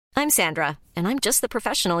I'm Sandra, and I'm just the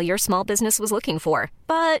professional your small business was looking for.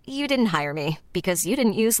 But you didn't hire me because you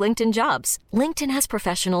didn't use LinkedIn Jobs. LinkedIn has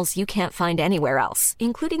professionals you can't find anywhere else,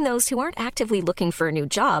 including those who aren't actively looking for a new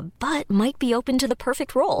job, but might be open to the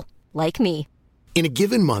perfect role, like me. In a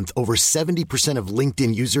given month, over 70% of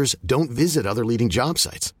LinkedIn users don't visit other leading job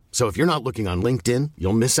sites. So if you're not looking on LinkedIn,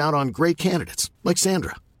 you'll miss out on great candidates like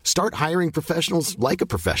Sandra. Start hiring professionals like a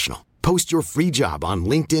professional. Post your free job on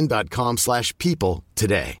linkedin.com/people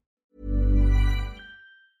today.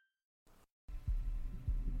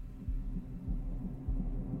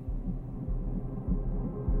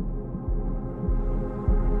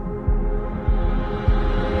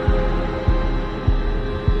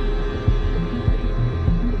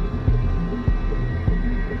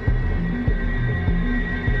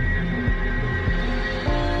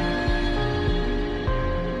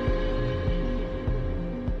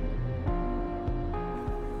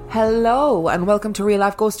 Hello and welcome to Real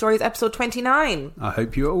Life Ghost Stories episode 29. I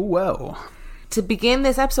hope you're all well. To begin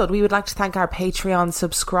this episode, we would like to thank our Patreon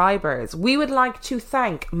subscribers. We would like to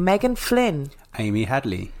thank Megan Flynn, Amy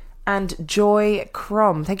Hadley, and Joy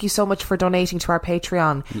Crumb. Thank you so much for donating to our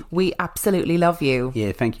Patreon. We absolutely love you.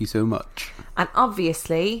 Yeah, thank you so much. And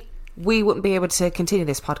obviously, we wouldn't be able to continue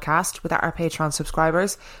this podcast without our Patreon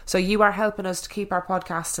subscribers. So you are helping us to keep our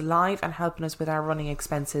podcast alive and helping us with our running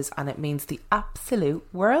expenses, and it means the absolute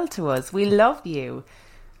world to us. We love you.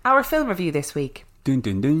 Our film review this week Dun,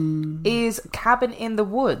 dun, dun. is Cabin in the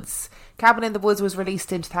Woods. Cabin in the Woods was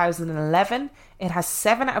released in 2011. It has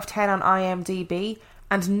 7 out of 10 on IMDb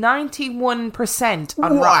and 91%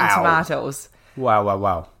 on Rotten Tomatoes.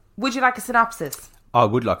 Wow. Would you like a synopsis? I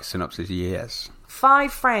would like a synopsis, yes.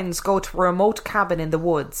 5 friends go to a remote cabin in the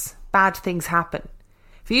woods. Bad things happen.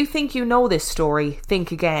 If you think you know this story,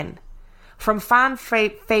 think again. From fan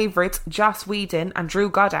favourites Joss Whedon and Drew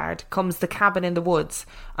Goddard comes The Cabin in the Woods,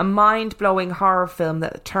 a mind-blowing horror film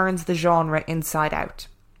that turns the genre inside out.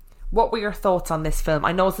 What were your thoughts on this film?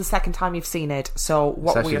 I know it's the second time you've seen it, so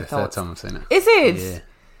what were your thoughts? It's actually the third time I've seen it. Is it?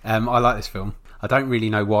 Yeah. I like this film. I don't really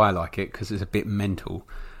know why I like it, because it's a bit mental,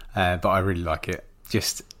 but I really like it.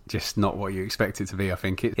 Just not what you expect it to be. I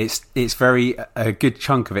think it's very, a good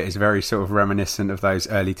chunk of it is very sort of reminiscent of those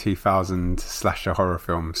early 2000 slasher horror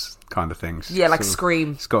films kind of things. Yeah, like sort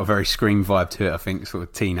Scream. It's got a very Scream vibe to it, I think, sort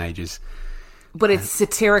of teenagers. But it's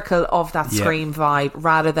satirical of that Scream vibe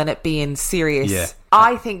rather than it being serious. Yeah.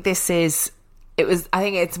 I think I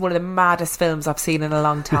think it's one of the maddest films I've seen in a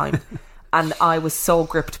long time. And I was so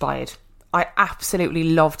gripped by it. I absolutely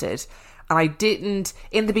loved it. And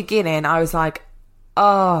in the beginning, I was like,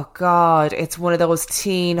 oh God, it's one of those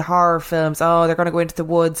teen horror films. Oh, they're going to go into the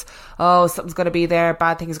woods. Oh, something's going to be there.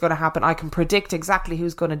 Bad things are going to happen. I can predict exactly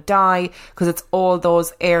who's going to die because it's all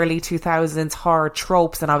those early 2000s horror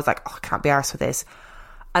tropes. And I was like, oh, I can't be arsed with this.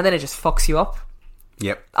 And then it just fucks you up.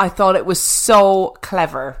 Yep. I thought it was so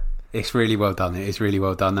clever. It's really well done. It is really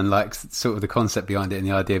well done. And like sort of the concept behind it and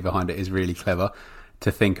the idea behind it is really clever.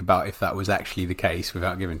 To think about if that was actually the case,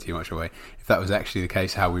 without giving too much away, if that was actually the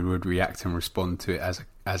case, how we would react and respond to it as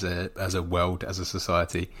a world, as a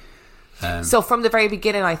society. So from the very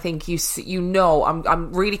beginning, I think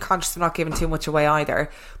I'm really conscious of not giving too much away either.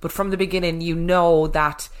 But from the beginning, you know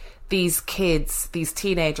that these kids, these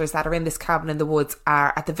teenagers that are in this cabin in the woods,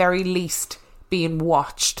 are at the very least being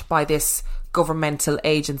watched by this governmental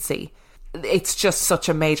agency. It's just such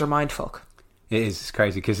a major mindfuck. It is. It's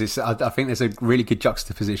crazy because I think there's a really good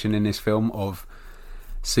juxtaposition in this film of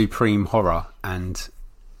supreme horror and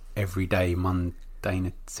everyday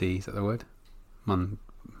mundanity. Is that the word? The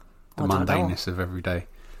mundaneness of everyday. I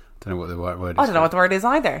don't know what the right word is. I don't know what the word is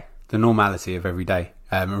either. The normality of everyday.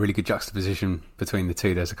 A really good juxtaposition between the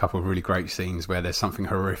two. There's a couple of really great scenes where there's something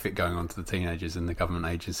horrific going on to the teenagers and the government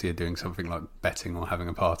agency are doing something like betting or having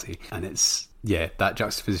a party, and that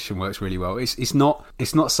juxtaposition works really well. It's not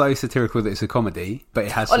so satirical that it's a comedy, but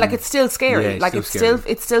it has it's still scary. Yeah,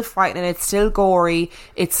 it's still frightening, it's still gory,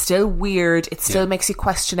 it's still weird, it still makes you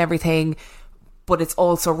question everything, but it's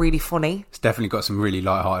also really funny. It's definitely got some really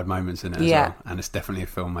light-hearted moments in it as well, and it's definitely a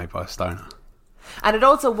film made by a stoner. And it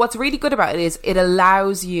also, what's really good about it is it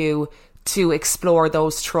allows you to explore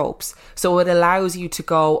those tropes. So it allows you to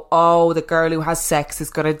go, oh, the girl who has sex is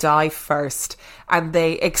going to die first. And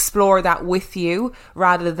they explore that with you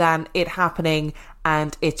rather than it happening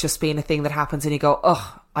and it just being a thing that happens and you go,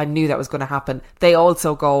 oh, I knew that was going to happen. They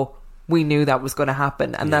also go, we knew that was going to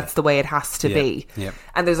happen, and that's the way it has to be. Yep.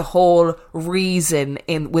 And there's a whole reason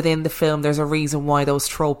within the film, there's a reason why those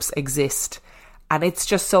tropes exist. And it's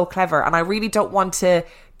just so clever. And I really don't want to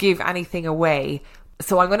give anything away.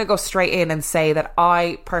 So I'm going to go straight in and say that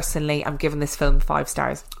I personally am giving this film 5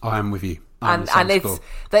 stars. I am with you. And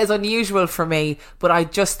that is unusual for me, but I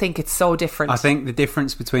just think it's so different. I think the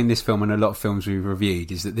difference between this film and a lot of films we've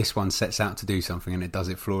reviewed is that this one sets out to do something and it does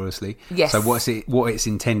it flawlessly. Yes. So what it's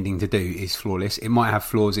intending to do is flawless. It might have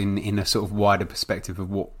flaws in a sort of wider perspective of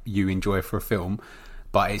what you enjoy for a film,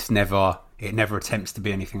 but it never attempts to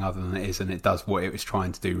be anything other than it is, and it does what it was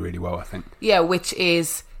trying to do really well, I think. Yeah, which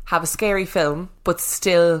is have a scary film, but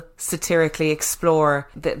still satirically explore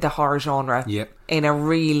the horror genre in a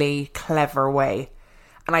really clever way.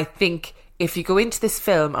 And I think if you go into this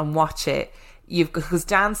film and watch it, because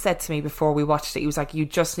Dan said to me before we watched it, he was like, you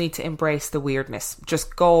just need to embrace the weirdness.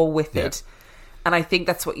 Just go with it. And I think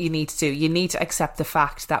that's what you need to do. You need to accept the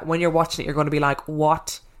fact that when you're watching it, you're going to be like,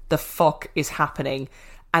 what the fuck is happening?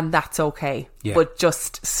 And that's okay. But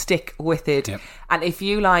just stick with it. And if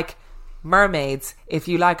you like mermaids, if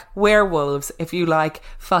you like werewolves, if you like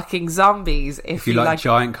fucking zombies, if you like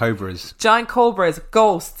giant cobras,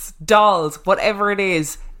 ghosts, dolls, whatever it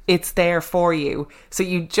is, it's there for you. So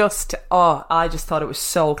you just I just thought it was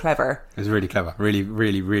so clever. It was really clever. Really,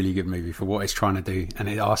 really, really good movie for what it's trying to do. And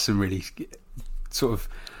it asks some really sort of,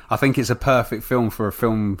 I think it's a perfect film for a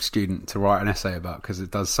film student to write an essay about, because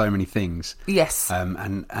it does so many things. Yes.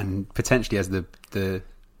 And potentially has the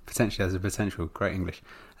potential, great English,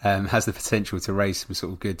 has the potential to raise some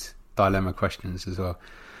sort of good dilemma questions as well.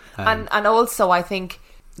 And also, I think,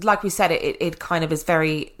 like we said, it kind of is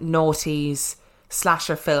very noughties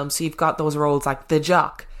slasher film. So you've got those roles like the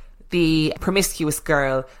jock, the promiscuous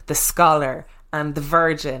girl, the scholar, and the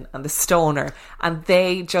virgin and the stoner, and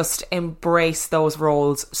they just embrace those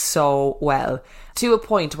roles so well, to a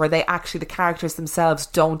point where the characters themselves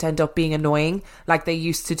don't end up being annoying like they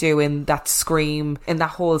used to do in that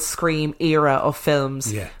whole Scream era of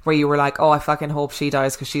films, where you were like, oh, I fucking hope she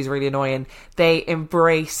dies because she's really annoying. They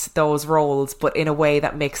embrace those roles, but in a way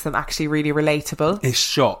that makes them actually really relatable. It's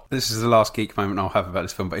shot, this is the last geek moment I'll have about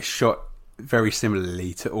this film, but it's shot very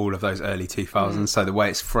similarly to all of those early 2000s. So the way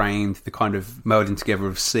it's framed, the kind of melding together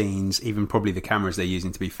of scenes, even probably the cameras they're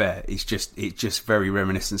using, to be fair, it's just very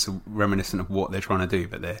reminiscent of what they're trying to do,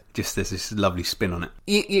 but there's this lovely spin on it.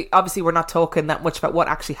 You obviously, we're not talking that much about what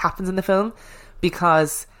actually happens in the film,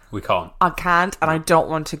 because we can't. I can't, and I don't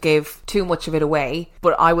want to give too much of it away,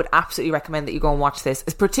 but I would absolutely recommend that you go and watch this,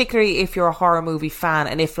 particularly if you're a horror movie fan,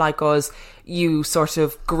 and if, like us, you sort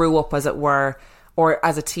of grew up, as it were, or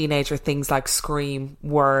as a teenager, things like Scream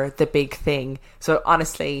were the big thing. So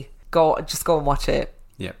honestly, go and watch it.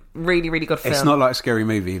 Yeah, really, really good film. It's not like a scary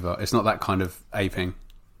movie either. It's not that kind of aping,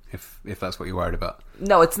 if that's what you're worried about.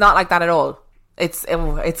 No, it's not like that at all. It's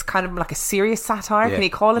kind of like a serious satire. Can you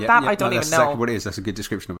call it that? I don't even know. Exactly what it is. That's a good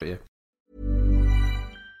description of it.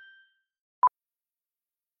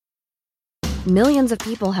 Millions of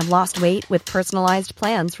people have lost weight with personalized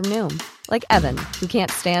plans from Noom. Like Evan, who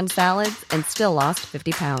can't stand salads and still lost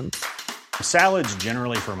 50 pounds. Salads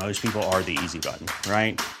generally for most people are the easy button,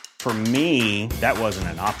 right? For me, that wasn't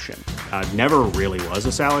an option. I never really was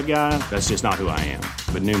a salad guy. That's just not who I am.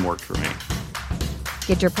 But Noom worked for me.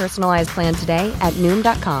 Get your personalized plan today at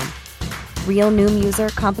Noom.com. Real Noom user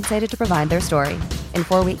compensated to provide their story. In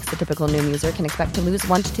 4 weeks, the typical Noom user can expect to lose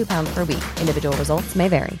 1 to 2 pounds per week. Individual results may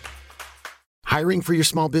vary. Hiring for your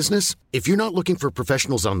small business? If you're not looking for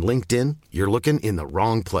professionals on LinkedIn, you're looking in the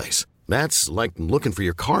wrong place. That's like looking for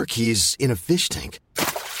your car keys in a fish tank.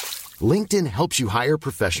 LinkedIn helps you hire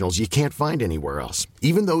professionals you can't find anywhere else,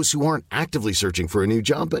 even those who aren't actively searching for a new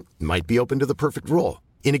job but might be open to the perfect role.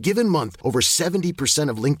 In a given month, over 70%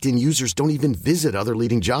 of LinkedIn users don't even visit other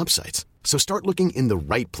leading job sites. So start looking in the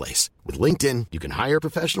right place. With LinkedIn, you can hire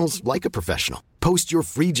professionals like a professional. Post your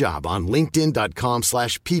free job on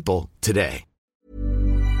linkedin.com/people today.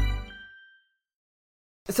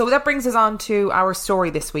 So that brings us on to our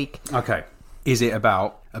story this week. Okay. Is it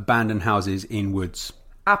about abandoned houses in woods?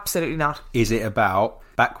 Absolutely not. Is it about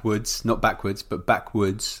backwoods, not backwards, but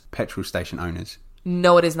backwoods petrol station owners?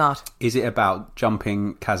 No, it is not. Is it about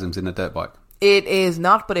jumping chasms in a dirt bike? It is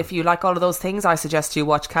not, but if you like all of those things, I suggest you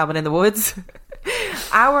watch Cabin in the Woods.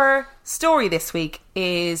 Our story this week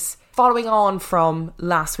is following on from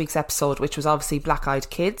last week's episode, which was obviously Black Eyed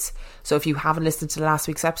Kids. So if you haven't listened to last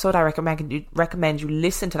week's episode, I recommend you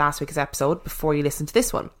listen to last week's episode before you listen to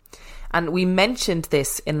this one. And we mentioned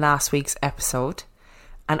this in last week's episode,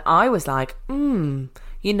 and I was like,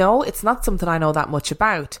 it's not something I know that much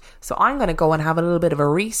about. So I'm going to go and have a little bit of a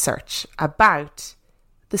research about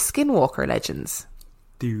the Skinwalker legends.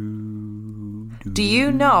 Do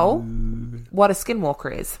you know what a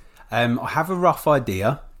Skinwalker is? I have a rough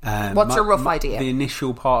idea. What's your rough idea? The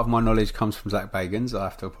initial part of my knowledge comes from Zach Bagans. I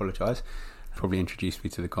have to apologise. Probably introduced me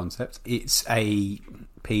to the concept. It's a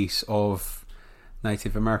piece of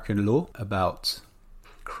Native American lore about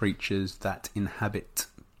creatures that inhabit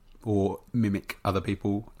or mimic other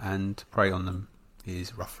people and prey on them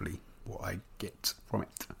is roughly what I get from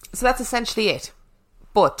it. So that's essentially it.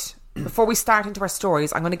 But before we start into our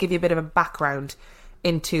stories, I'm going to give you a bit of a background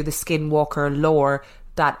into the Skinwalker lore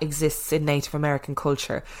that exists in Native American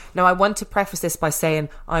culture. Now, I want to preface this by saying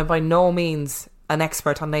I'm by no means an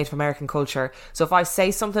expert on Native American culture. So if I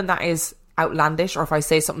say something that is outlandish or if I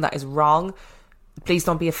say something that is wrong, please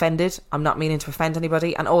don't be offended. I'm not meaning to offend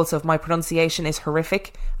anybody. And also, if my pronunciation is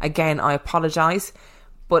horrific, again, I apologise.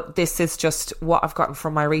 But this is just what I've gotten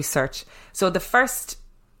from my research. So the first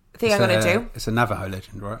thing I'm going to do... It's a Navajo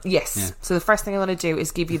legend, right? Yes. Yeah. So the first thing I'm going to do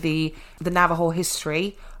is give you the Navajo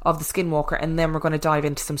history of the Skinwalker, and then we're going to dive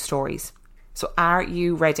into some stories. So are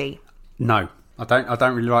you ready? No, I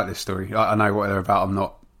don't really like this story. I know what they're about.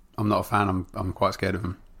 I'm not a fan. I'm quite scared of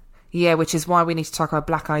them. Yeah, which is why we need to talk about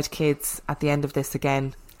black-eyed kids at the end of this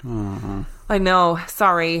again. Mm-hmm. I know,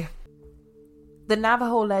 sorry. The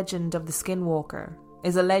Navajo legend of the Skinwalker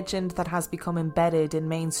is a legend that has become embedded in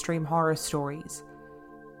mainstream horror stories,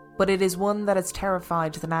 but it is one that has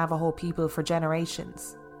terrified the Navajo people for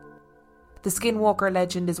generations. The Skinwalker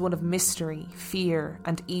legend is one of mystery, fear,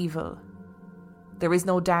 and evil. There is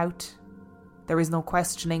no doubt, there is no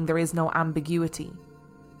questioning, there is no ambiguity.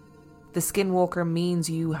 The Skinwalker means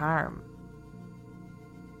you harm.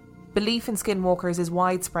 Belief in Skinwalkers is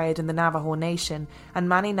widespread in the Navajo Nation, and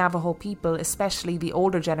many Navajo people, especially the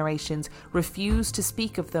older generations, refuse to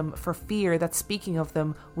speak of them for fear that speaking of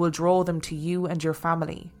them will draw them to you and your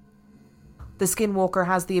family. The Skinwalker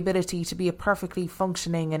has the ability to be a perfectly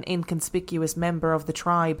functioning and inconspicuous member of the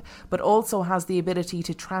tribe, but also has the ability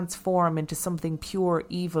to transform into something pure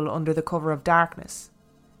evil under the cover of darkness.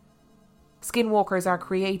 Skinwalkers are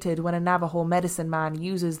created when a Navajo medicine man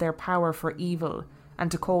uses their power for evil and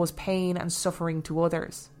to cause pain and suffering to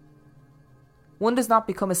others. One does not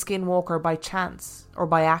become a Skinwalker by chance or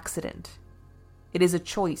by accident. It is a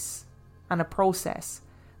choice and a process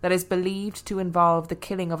that is believed to involve the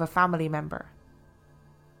killing of a family member.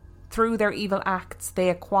 Through their evil acts, they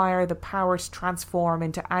acquire the power to transform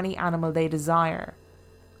into any animal they desire,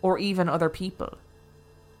 or even other people.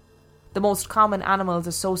 The most common animals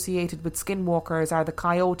associated with Skinwalkers are the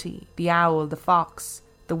coyote, the owl, the fox,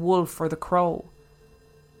 the wolf, or the crow.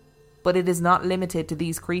 But it is not limited to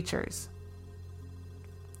these creatures.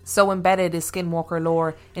 So embedded is Skinwalker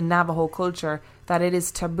lore in Navajo culture that it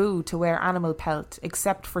is taboo to wear animal pelt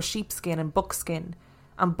except for sheepskin and buckskin,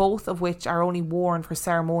 and both of which are only worn for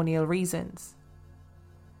ceremonial reasons.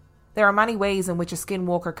 There are many ways in which a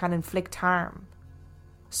Skinwalker can inflict harm.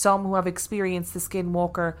 Some who have experienced the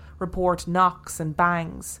Skinwalker report knocks and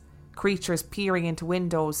bangs, creatures peering into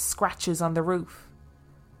windows, scratches on the roof.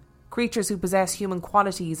 Creatures who possess human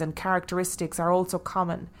qualities and characteristics are also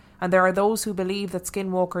common, and there are those who believe that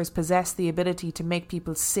Skinwalkers possess the ability to make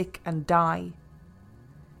people sick and die.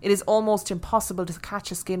 It is almost impossible to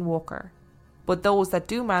catch a Skinwalker, but those that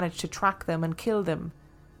do manage to track them and kill them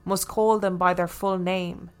must call them by their full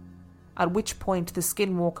name, at which point the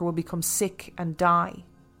Skinwalker will become sick and die.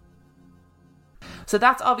 So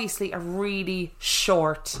that's obviously a really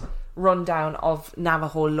short rundown of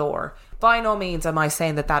Navajo lore. By no means am I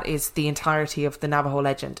saying that that is the entirety of the Navajo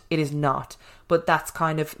legend. It is not. But that's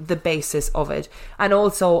kind of the basis of it. And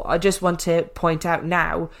also, I just want to point out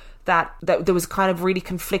now that there was kind of really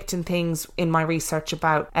conflicting things in my research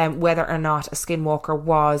about whether or not a Skinwalker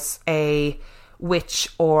was a witch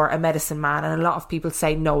or a medicine man, and a lot of people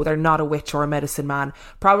say no, they're not a witch or a medicine man,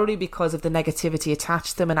 probably because of the negativity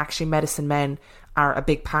attached to them. And actually medicine men are a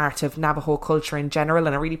big part of Navajo culture in general,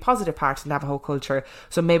 and a really positive part of Navajo culture,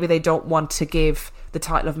 so maybe they don't want to give the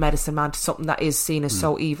title of medicine man to something that is seen as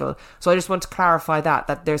so evil. So I just want to clarify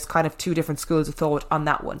that there's kind of two different schools of thought on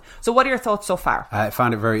that one. So what are your thoughts so far? I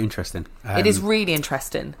found it very interesting. It is really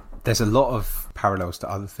interesting. There's a lot of parallels to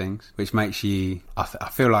other things, which makes you... I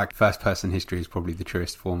feel like first-person history is probably the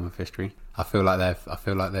truest form of history. I feel like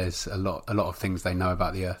there's a lot of things they know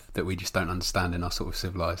about the Earth that we just don't understand in our sort of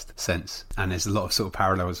civilized sense. And there's a lot of sort of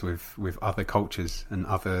parallels with other cultures and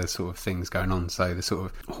other sort of things going on. So the sort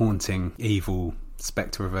of haunting, evil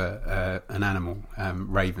spectre of an animal,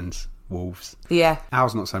 ravens, wolves. Yeah.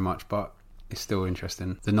 Owls not so much, but it's still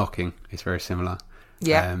interesting. The knocking is very similar.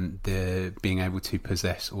 Yeah. The being able to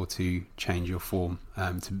possess or to change your form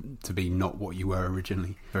to be not what you were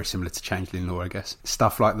originally. Very similar to changeling lore, I guess.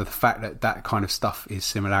 Stuff like the fact that kind of stuff is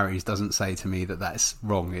similarities doesn't say to me that that's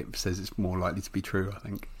wrong. It says it's more likely to be true, I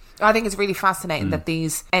think. I think it's really fascinating that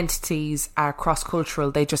these entities are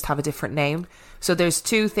cross-cultural. They just have a different name. So there's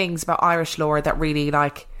two things about Irish lore that really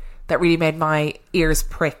made my ears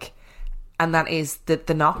prick. and that is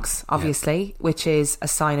the Nox, obviously, which is a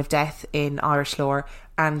sign of death in Irish lore,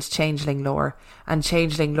 and changeling lore. And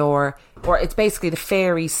changeling lore, or it's basically the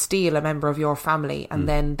fairies steal a member of your family and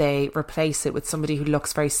then they replace it with somebody who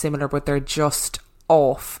looks very similar, but they're just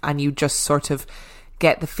off, and you just sort of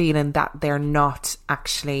get the feeling that they're not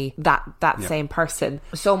actually that same person.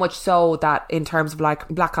 So much so that in terms of like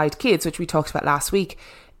black-eyed kids, which we talked about last week,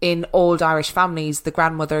 in old Irish families, the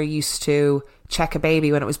grandmother used to check a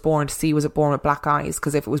baby when it was born to see was it born with black eyes,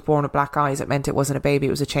 because if it was born with black eyes, it meant it wasn't a baby, it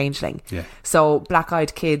was a changeling. Yeah. So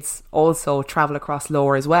black-eyed kids also travel across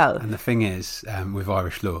lore as well. And the thing is, with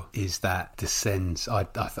Irish lore, is that descends,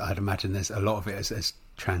 I'd imagine there's a lot of it as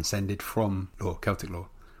transcended from lore, Celtic lore.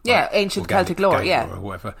 Yeah, ancient Celtic lore, Lore or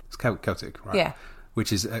whatever. It's Celtic, right? Yeah.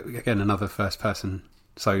 Which is, again, another first person.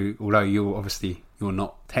 So although you're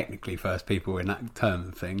not technically first people in that term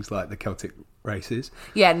of things, like the Celtic races.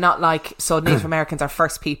 Yeah, not like, so Native Americans are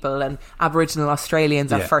first people and Aboriginal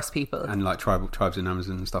Australians are first people. And like tribes in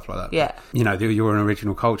Amazon and stuff like that. Yeah. But, you know, you're an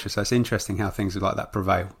original culture, so it's interesting how things like that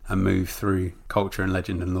prevail and move through culture and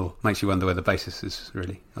legend and lore. Makes you wonder where the basis is,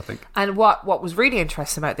 really, I think. And what was really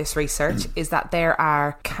interesting about this research is that there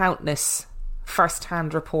are countless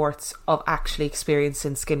first-hand reports of actually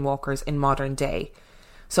experiencing skinwalkers in modern day.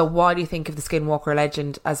 So why do you think of the skinwalker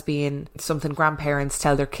legend as being something grandparents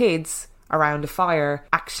tell their kids around a fire?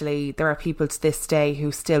 Actually, there are people to this day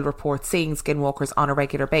who still report seeing skinwalkers on a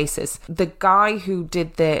regular basis. The guy who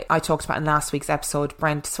did I talked about in last week's episode,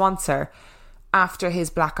 Brent Swancer, after his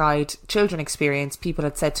black-eyed children experience, people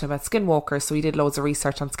had said to him about skinwalkers, so he did loads of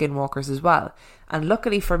research on skinwalkers as well. And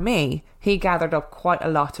luckily for me, he gathered up quite a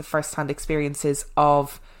lot of first-hand experiences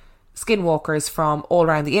of skinwalkers from all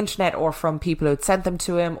around the internet, or from people who had sent them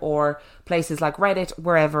to him, or places like Reddit,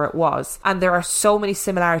 wherever it was. And there are so many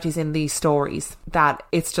similarities in these stories that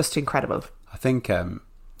it's just incredible. I think,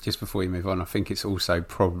 just before you move on, I think it's also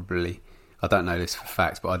probably, I don't know this for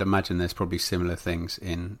fact, but I'd imagine there's probably similar things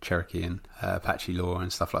in Cherokee and Apache lore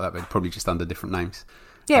and stuff like that, but probably just under different names.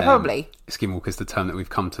 Yeah, probably. Skinwalker's the term that we've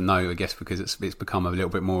come to know, I guess, because it's become a little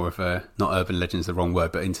bit more of a, not urban legend's the wrong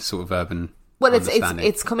word, but into sort of urban. Well,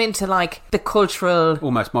 it's come into like the cultural,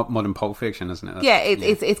 almost modern pulp fiction, isn't it?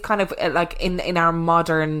 It's kind of like in our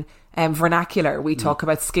modern vernacular, we talk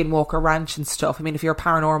about Skinwalker Ranch and stuff. I mean, if you're a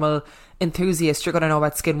paranormal enthusiast, you're going to know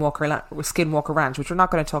about Skinwalker Ranch, which we're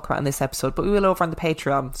not going to talk about in this episode, but we will over on the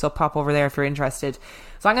Patreon. So pop over there if you're interested.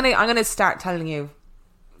 So I'm gonna start telling you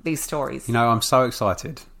these stories. You know, I'm so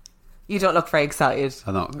excited. You don't look very excited.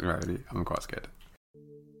 I'm not really. I'm quite scared.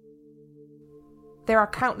 There are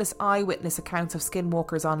countless eyewitness accounts of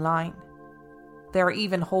skinwalkers online. There are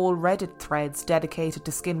even whole Reddit threads dedicated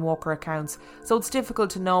to skinwalker accounts, so it's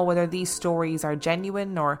difficult to know whether these stories are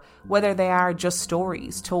genuine or whether they are just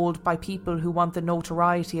stories told by people who want the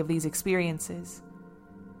notoriety of these experiences.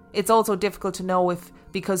 It's also difficult to know if,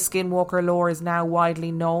 because skinwalker lore is now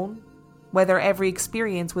widely known, whether every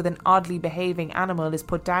experience with an oddly behaving animal is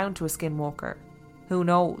put down to a skinwalker. Who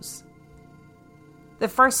knows? The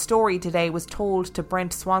first story today was told to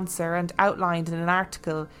Brent Swancer and outlined in an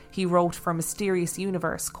article he wrote for Mysterious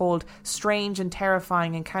Universe called Strange and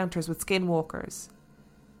Terrifying Encounters with Skinwalkers.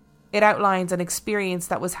 It outlines an experience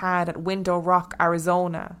that was had at Window Rock,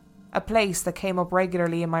 Arizona, a place that came up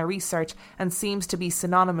regularly in my research and seems to be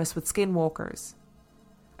synonymous with skinwalkers.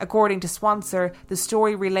 According to Swancer, the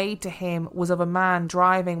story relayed to him was of a man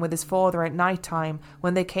driving with his father at night time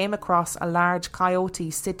when they came across a large coyote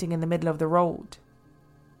sitting in the middle of the road.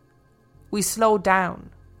 We slowed down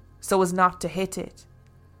so as not to hit it,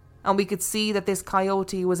 and we could see that this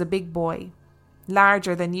coyote was a big boy,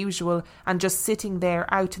 larger than usual, and just sitting there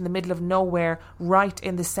out in the middle of nowhere, right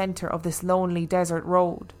in the centre of this lonely desert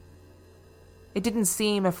road. It didn't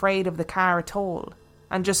seem afraid of the car at all,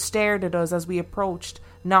 and just stared at us as we approached,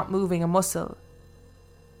 not moving a muscle.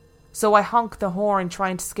 So I honked the horn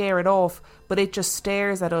trying to scare it off, but it just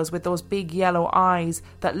stares at us with those big yellow eyes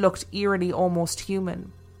that looked eerily almost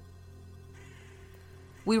human.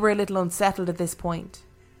 We were a little unsettled at this point,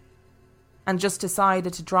 and just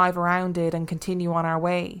decided to drive around it and continue on our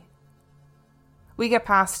way. We get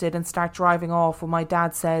past it and start driving off when my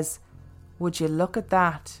dad says, "Would you look at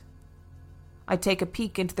that?" I take a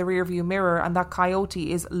peek into the rearview mirror and that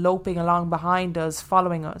coyote is loping along behind us,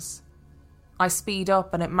 following us. I speed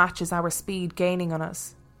up and it matches our speed, gaining on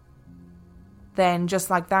us. Then,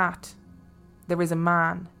 just like that, there is a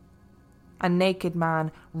man. A naked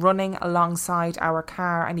man running alongside our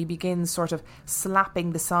car, and he begins sort of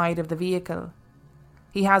slapping the side of the vehicle.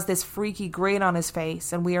 He has this freaky grin on his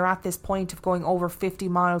face, and we are at this point of going over 50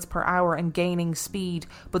 miles per hour and gaining speed,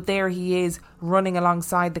 but there he is running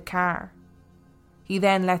alongside the car. He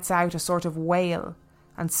then lets out a sort of wail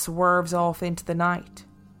and swerves off into the night.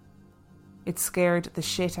 It scared the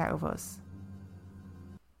shit out of us.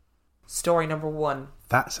 Story number 1.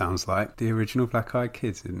 That sounds like the original Black Eyed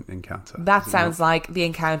Kids encounter. That sounds like the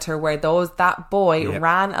encounter where that boy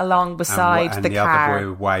ran along beside and the car.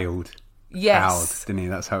 other boy wailed. Yes. Howled, didn't he?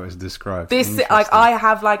 That's how it was described. This, like, I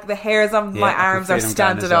have, like, the hairs on my arms are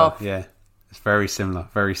standing up. Yeah. It's very similar.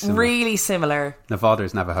 Very similar. Really similar. Nevada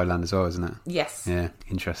is Navajo land as well, isn't it? Yes. Yeah,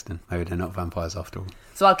 interesting. Maybe they're not vampires after all.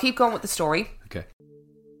 So I'll keep going with the story. Okay.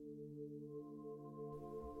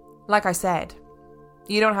 Like I said,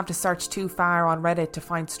 you don't have to search too far on Reddit to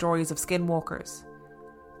find stories of skinwalkers.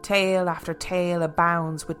 Tale after tale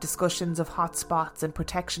abounds with discussions of hotspots and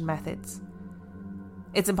protection methods.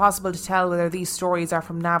 It's impossible to tell whether these stories are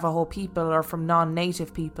from Navajo people or from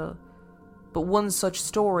non-native people, but one such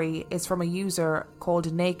story is from a user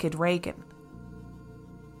called Naked Reagan.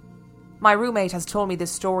 My roommate has told me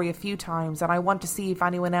this story a few times, and I want to see if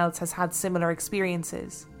anyone else has had similar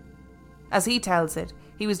experiences. As he tells it,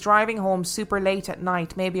 he was driving home super late at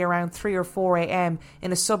night, maybe around 3 or 4 a.m.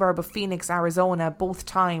 in a suburb of Phoenix, Arizona, both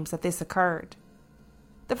times that this occurred.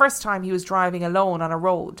 The first time he was driving alone on a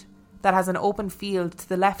road that has an open field to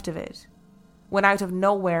the left of it, when out of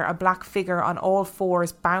nowhere a black figure on all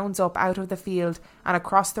fours bounds up out of the field and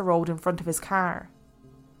across the road in front of his car.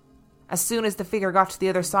 As soon as the figure got to the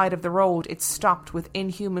other side of the road, it stopped with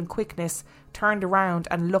inhuman quickness, turned around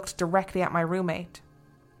and looked directly at my roommate.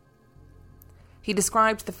 He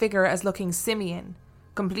described the figure as looking simian,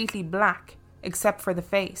 completely black, except for the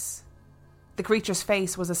face. The creature's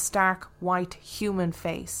face was a stark, white, human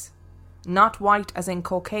face. Not white as in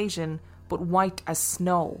Caucasian, but white as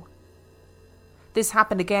snow. This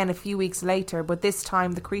happened again a few weeks later, but this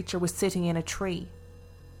time the creature was sitting in a tree.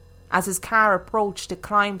 As his car approached, it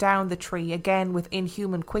climbed down the tree, again with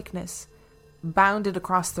inhuman quickness, bounded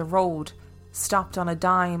across the road, stopped on a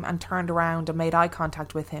dime and turned around and made eye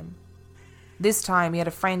contact with him. This time he had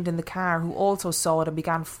a friend in the car who also saw it and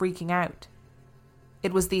began freaking out.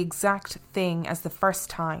 It was the exact thing as the first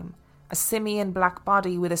time, a simian black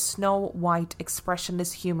body with a snow-white,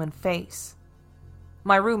 expressionless human face.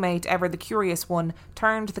 My roommate, ever the curious one,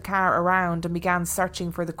 turned the car around and began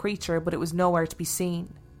searching for the creature, but it was nowhere to be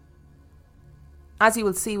seen. As you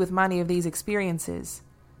will see with many of these experiences,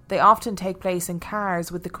 they often take place in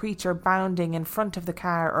cars with the creature bounding in front of the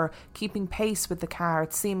car or keeping pace with the car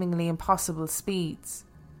at seemingly impossible speeds.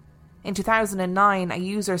 In 2009, a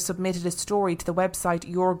user submitted a story to the website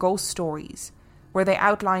Your Ghost Stories, where they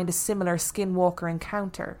outlined a similar skinwalker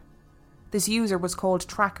encounter. This user was called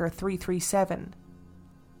Tracker337.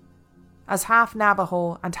 As half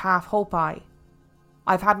Navajo and half Hopi,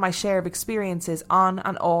 I've had my share of experiences on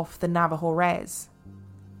and off the Navajo Res.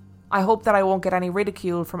 I hope that I won't get any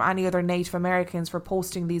ridicule from any other Native Americans for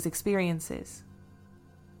posting these experiences.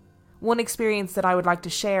 One experience that I would like to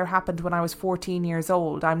share happened when I was 14 years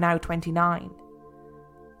old. I'm now 29.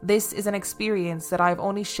 This is an experience that I've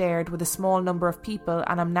only shared with a small number of people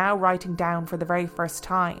and am now writing down for the very first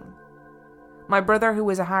time. My brother, who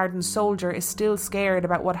is a hardened soldier, is still scared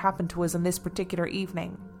about what happened to us on this particular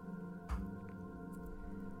evening.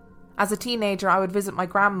 As a teenager, I would visit my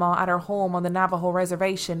grandma at her home on the Navajo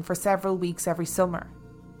reservation for several weeks every summer.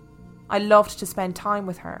 I loved to spend time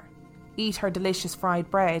with her, eat her delicious fried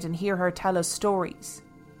bread and hear her tell us stories.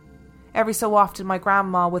 Every so often my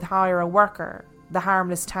grandma would hire a worker, the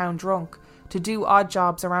harmless town drunk, to do odd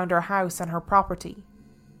jobs around her house and her property.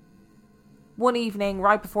 One evening,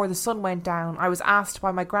 right before the sun went down, I was asked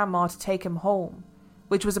by my grandma to take him home,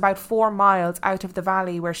 which was about 4 miles out of the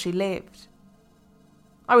valley where she lived.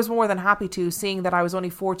 I was more than happy to, seeing that I was only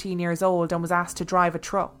 14 years old and was asked to drive a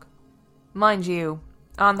truck. Mind you,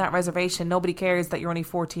 on that reservation, nobody cares that you're only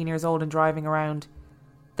 14 years old and driving around.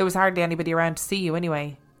 There was hardly anybody around to see you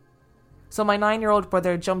anyway. So my 9-year-old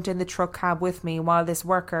brother jumped in the truck cab with me while this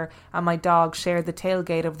worker and my dog shared the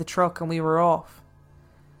tailgate of the truck and we were off.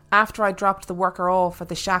 After I dropped the worker off at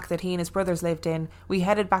the shack that he and his brothers lived in, we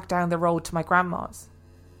headed back down the road to my grandma's.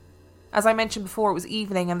 As I mentioned before, it was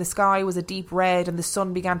evening and the sky was a deep red and the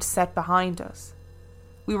sun began to set behind us.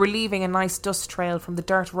 We were leaving a nice dust trail from the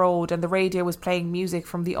dirt road and the radio was playing music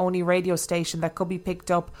from the only radio station that could be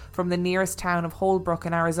picked up from the nearest town of Holbrook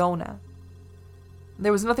in Arizona.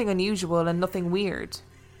 There was nothing unusual and nothing weird.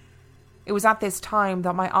 It was at this time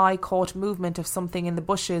that my eye caught movement of something in the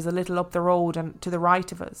bushes a little up the road and to the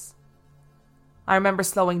right of us. I remember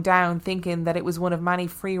slowing down, thinking that it was one of many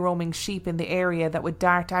free-roaming sheep in the area that would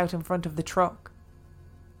dart out in front of the truck.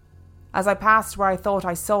 As I passed where I thought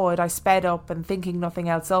I saw it, I sped up and thinking nothing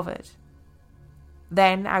else of it.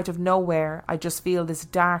 Then, out of nowhere, I just feel this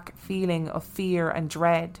dark feeling of fear and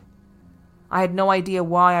dread. I had no idea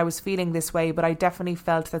why I was feeling this way, but I definitely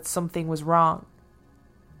felt that something was wrong.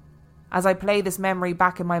 As I play this memory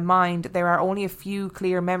back in my mind, there are only a few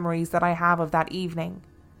clear memories that I have of that evening.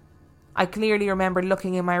 I clearly remember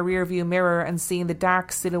looking in my rearview mirror and seeing the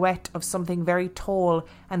dark silhouette of something very tall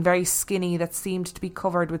and very skinny that seemed to be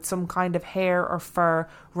covered with some kind of hair or fur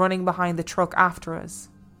running behind the truck after us.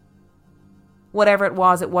 Whatever it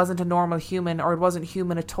wasn't a normal human, or it wasn't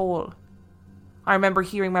human at all. I remember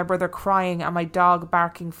hearing my brother crying and my dog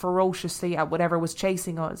barking ferociously at whatever was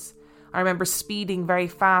chasing us. I remember speeding very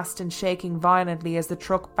fast and shaking violently as the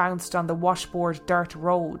truck bounced on the washboard dirt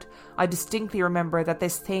road. I distinctly remember that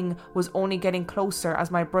this thing was only getting closer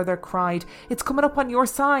as my brother cried, "It's coming up on your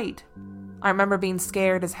side." I remember being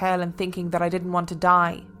scared as hell and thinking that I didn't want to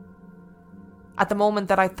die. At the moment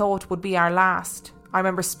that I thought would be our last, I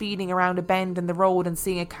remember speeding around a bend in the road and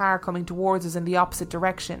seeing a car coming towards us in the opposite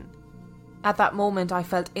direction. At that moment I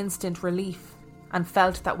felt instant relief and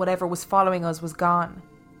felt that whatever was following us was gone.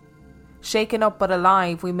 Shaken up but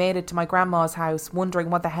alive, we made it to my grandma's house,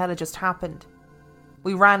 wondering what the hell had just happened.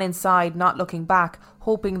 We ran inside, not looking back,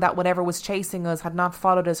 hoping that whatever was chasing us had not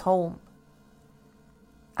followed us home.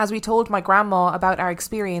 As we told my grandma about our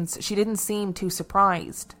experience, she didn't seem too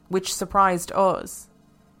surprised, which surprised us.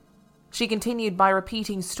 She continued by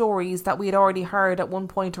repeating stories that we had already heard at one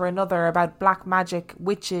point or another about black magic,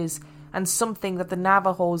 witches, and something that the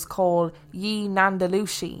Navajos call Yi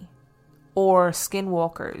Nandalushi, or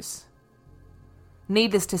skinwalkers.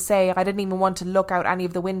 Needless to say, I didn't even want to look out any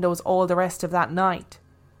of the windows all the rest of that night.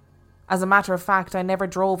 As a matter of fact, I never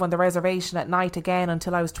drove on the reservation at night again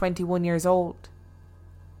until I was 21 years old.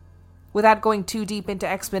 Without going too deep into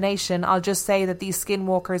explanation, I'll just say that these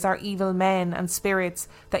skinwalkers are evil men and spirits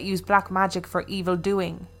that use black magic for evil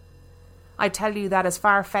doing. I tell you that as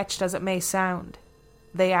far-fetched as it may sound,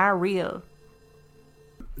 they are real.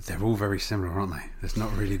 They're all very similar, aren't they? There's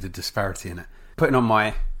not really the disparity in it. Putting on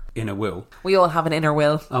my inner will. We all have an inner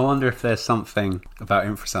will. I wonder if there's something about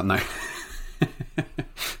infrasound. No.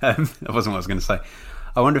 That wasn't what I was going to say.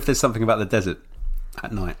 I wonder if there's something about the desert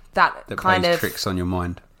at night that kind plays of tricks on your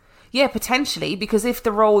mind. Yeah, potentially, because if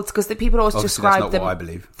the roads, because the people always Obviously, describe that's not what I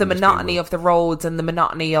believe. the monotony of the roads and the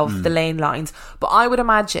monotony of the lane lines. But I would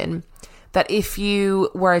imagine that if you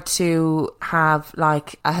were to have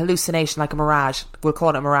like a hallucination, like a mirage, we'll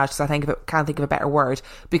call it a mirage because I can't think of a better word,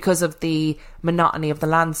 because of the monotony of the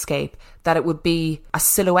landscape, that it would be a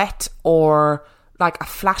silhouette or like a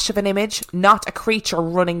flash of an image, not a creature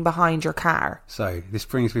running behind your car. So this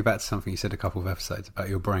brings me back to something you said a couple of episodes about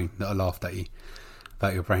your brain, that I laughed at you,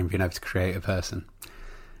 about your brain being able to create a person.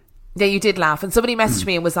 Yeah, you did laugh. And somebody messaged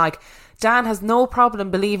me and was like, Dan has no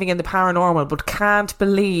problem believing in the paranormal, but can't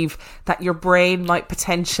believe that your brain might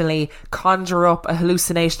potentially conjure up a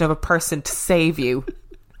hallucination of a person to save you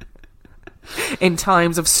in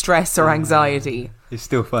times of stress or anxiety. It's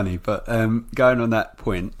still funny, but going on that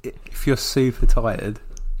point, if you're super tired,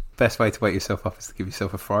 best way to wake yourself up is to give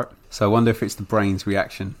yourself a fright. So I wonder if it's the brain's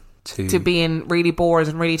reaction to being really bored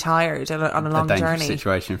and really tired on a long dangerous journey.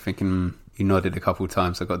 Situation, thinking you nodded a couple of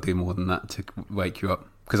times, I've got to do more than that to wake you up.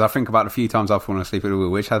 Because I think about a few times I've fallen asleep at the wheel,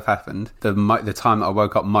 which have happened. The time that I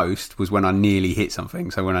woke up most was when I nearly hit something.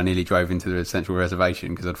 So when I nearly drove into the central reservation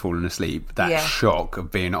because I'd fallen asleep. That shock of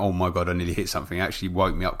being, oh my God, I nearly hit something, actually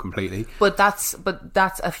woke me up completely. But that's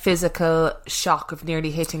a physical shock of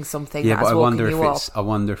nearly hitting something. Yeah, that's but I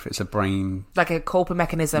wonder if it's a brain, like a coping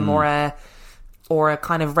mechanism or a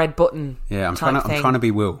kind of red button. Yeah, I'm trying to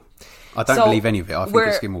be Will. I don't believe any of it. I think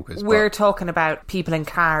it's skinwalkers. We're talking about people in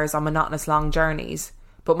cars on monotonous long journeys,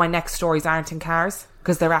 but my next stories aren't in cars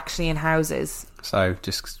because they're actually in houses. So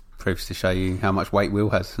just proves to show you how much weight Will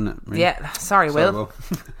has, isn't it? Really? Yeah, sorry Will.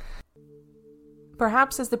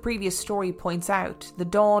 Perhaps as the previous story points out, the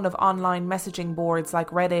dawn of online messaging boards like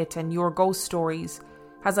Reddit and Your Ghost Stories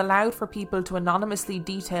has allowed for people to anonymously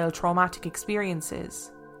detail traumatic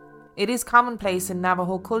experiences. It is commonplace in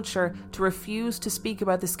Navajo culture to refuse to speak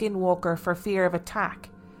about the skinwalker for fear of attack,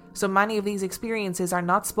 so many of these experiences are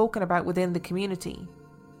not spoken about within the community.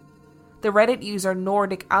 The Reddit user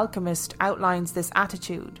Nordic Alchemist outlines this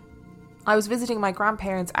attitude. I was visiting my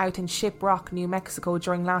grandparents out in Ship Rock, New Mexico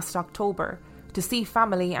during last October to see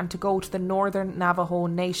family and to go to the Northern Navajo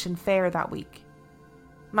Nation Fair that week.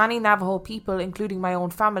 Many Navajo people, including my own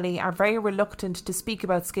family, are very reluctant to speak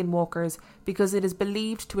about skinwalkers because it is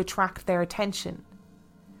believed to attract their attention.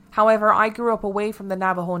 However, I grew up away from the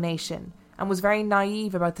Navajo Nation and was very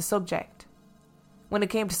naive about the subject. When it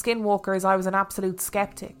came to skinwalkers, I was an absolute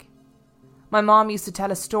skeptic. My mom used to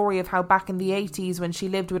tell a story of how back in the 80s, when she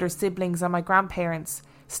lived with her siblings and my grandparents,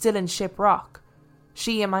 still in Shiprock,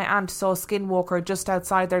 she and my aunt saw a skinwalker just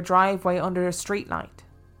outside their driveway under a streetlight.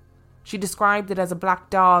 She described it as a black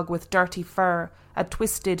dog with dirty fur, a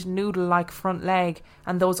twisted noodle-like front leg,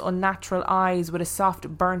 and those unnatural eyes with a soft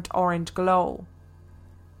burnt orange glow.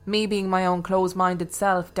 Me, being my own close-minded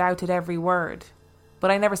self, doubted every word,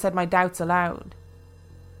 but I never said my doubts aloud.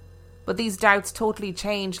 But these doubts totally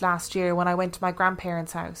changed last year when I went to my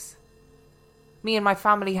grandparents' house. Me and my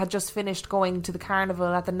family had just finished going to the carnival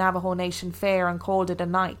at the Navajo Nation Fair and called it a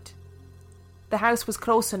night. The house was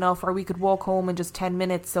close enough where we could walk home in just 10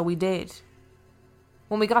 minutes, so we did.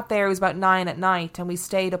 When we got there, it was about 9 at night, and we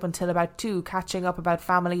stayed up until about 2 catching up about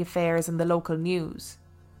family affairs and the local news.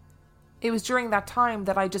 It was during that time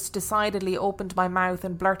that I just decidedly opened my mouth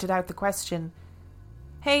and blurted out the question,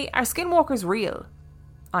 "Hey, are skinwalkers real?"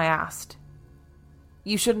 I asked.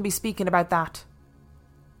 "You shouldn't be speaking about that,"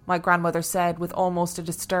 my grandmother said with almost a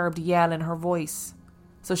disturbed yell in her voice,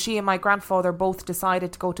 so she and my grandfather both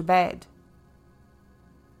decided to go to bed.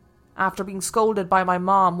 After being scolded by my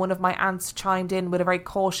mom, one of my aunts chimed in with a very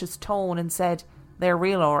cautious tone and said, "They're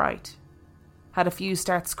real all right." Had a few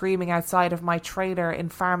start screaming outside of my trailer in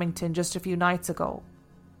Farmington just a few nights ago.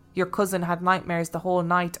 Your cousin had nightmares the whole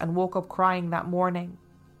night and woke up crying that morning.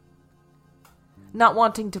 Not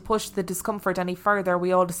wanting to push the discomfort any further,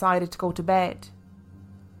 we all decided to go to bed.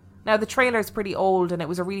 Now, the trailer's pretty old and it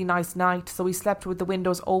was a really nice night, so we slept with the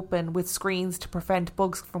windows open with screens to prevent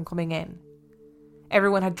bugs from coming in.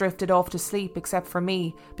 Everyone had drifted off to sleep except for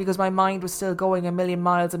me, because my mind was still going a million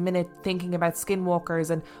miles a minute thinking about skinwalkers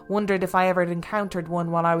and wondered if I ever had encountered one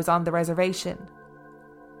while I was on the reservation.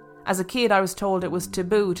 As a kid, I was told it was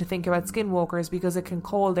taboo to think about skinwalkers because it can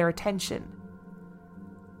call their attention.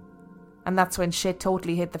 And that's when shit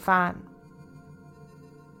totally hit the fan.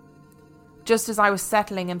 Just as I was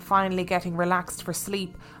settling and finally getting relaxed for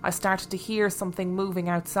sleep, I started to hear something moving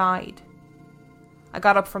outside. I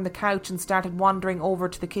got up from the couch and started wandering over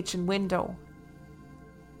to the kitchen window.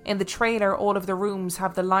 In the trailer, all of the rooms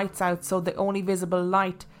have the lights out, so the only visible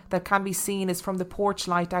light that can be seen is from the porch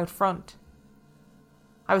light out front.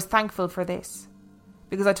 I was thankful for this,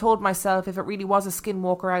 because I told myself if it really was a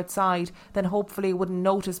skinwalker outside, then hopefully it wouldn't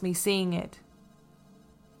notice me seeing it.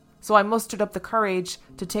 So I mustered up the courage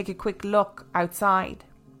to take a quick look outside.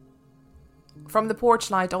 From the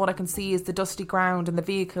porch light, all I can see is the dusty ground and the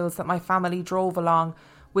vehicles that my family drove along,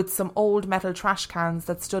 with some old metal trash cans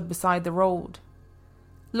that stood beside the road.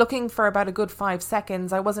 Looking for about a good 5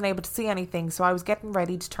 seconds, I wasn't able to see anything, so I was getting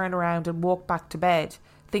ready to turn around and walk back to bed,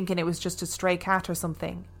 thinking it was just a stray cat or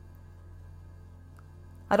something.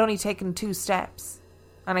 I'd only taken 2 steps,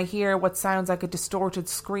 and I hear what sounds like a distorted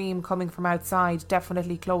scream coming from outside,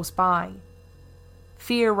 definitely close by.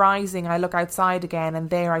 Fear rising, I look outside again, and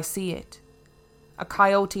there I see it. A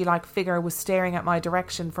coyote-like figure was staring at my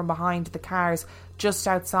direction from behind the cars, just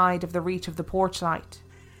outside of the reach of the porch light.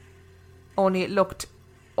 Only it looked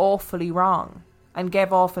awfully wrong, and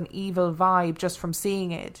gave off an evil vibe just from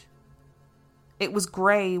seeing it. It was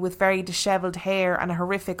grey with very dishevelled hair and a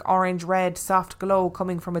horrific orange-red soft glow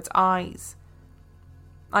coming from its eyes.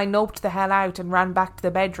 I noped the hell out and ran back to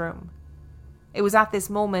the bedroom. It was at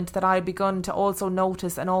this moment that I had begun to also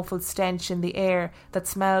notice an awful stench in the air that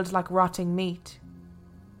smelled like rotting meat.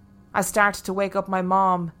 I started to wake up my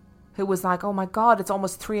mom, who was like, "Oh my God, it's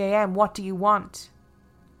almost 3 a.m, what do you want?"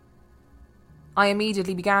 I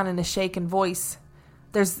immediately began in a shaken voice,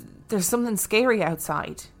 There's something scary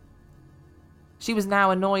outside." She was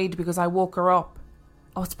now annoyed because I woke her up.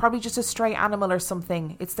 "Oh, it's probably just a stray animal or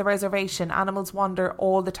something. It's the reservation. Animals wander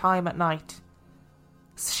all the time at night."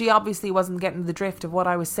 She obviously wasn't getting the drift of what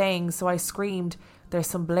I was saying, so I screamed, "There's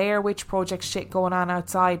some Blair Witch Project shit going on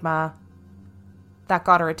outside, Ma." That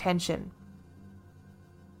got her attention.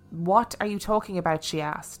 "What are you talking about?" she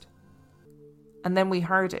asked. And then we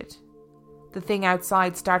heard it. The thing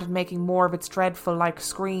outside started making more of its dreadful like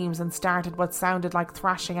screams and started what sounded like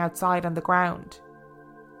thrashing outside on the ground.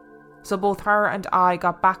 So both her and I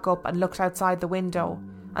got back up and looked outside the window,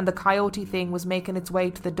 and the coyote thing was making its way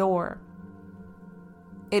to the door.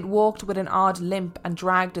 It walked with an odd limp and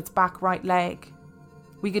dragged its back right leg.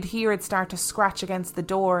 We could hear it start to scratch against the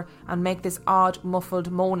door and make this odd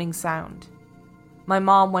muffled moaning sound. My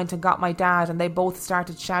mom went and got my dad, and they both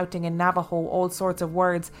started shouting in Navajo all sorts of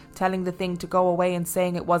words, telling the thing to go away and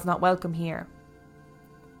saying it was not welcome here.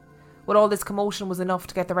 Well, all this commotion was enough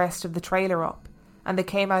to get the rest of the trailer up, and they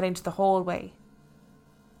came out into the hallway.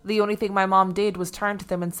 The only thing my mom did was turn to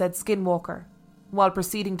them and said "Skinwalker," while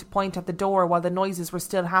proceeding to point at the door while the noises were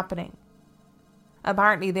still happening.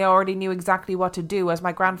 Apparently they already knew exactly what to do, as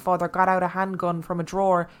my grandfather got out a handgun from a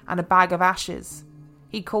drawer and a bag of ashes.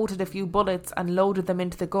 He coated a few bullets and loaded them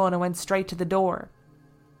into the gun and went straight to the door.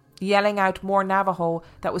 Yelling out more Navajo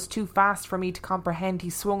that was too fast for me to comprehend,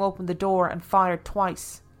 he swung open the door and fired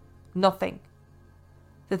twice. Nothing.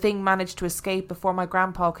 The thing managed to escape before my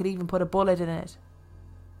grandpa could even put a bullet in it.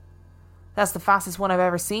 "That's the fastest one I've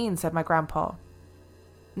ever seen," said my grandpa.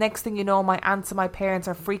 Next thing you know, my aunts and my parents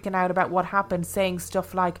are freaking out about what happened, saying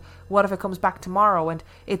stuff like, "What if it comes back tomorrow?" and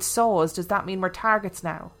 "It saws, does that mean we're targets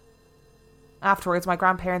now?" Afterwards, my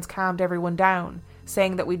grandparents calmed everyone down,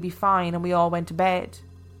 saying that we'd be fine, and we all went to bed.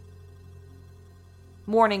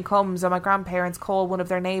 Morning comes and my grandparents call one of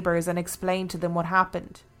their neighbours and explain to them what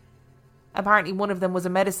happened. Apparently one of them was a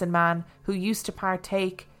medicine man who used to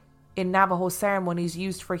partake in Navajo ceremonies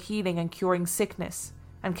used for healing and curing sickness,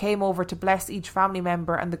 and came over to bless each family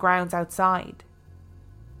member and the grounds outside.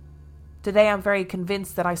 Today I'm very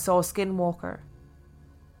convinced that I saw a skinwalker.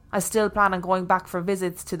 I still plan on going back for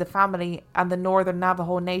visits to the family and the Northern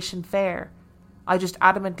Navajo Nation Fair. I just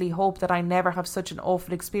adamantly hope that I never have such an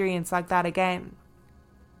awful experience like that again.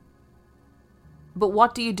 But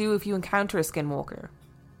what do you do if you encounter a skinwalker?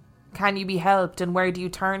 Can you be helped, and where do you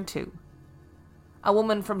turn to? A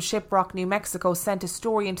woman from Shiprock, New Mexico sent a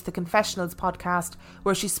story into the Confessionals podcast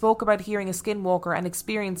where she spoke about hearing a skinwalker and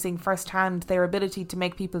experiencing firsthand their ability to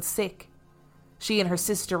make people sick. She and her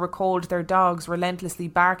sister recalled their dogs relentlessly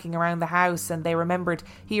barking around the house, and they remembered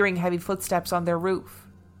hearing heavy footsteps on their roof.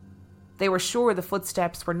 They were sure the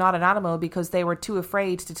footsteps were not an animal because they were too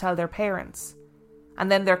afraid to tell their parents.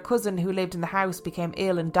 And then their cousin who lived in the house became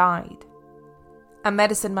ill and died. A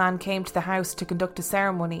medicine man came to the house to conduct a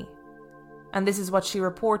ceremony, and this is what she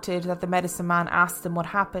reported that the medicine man asked them what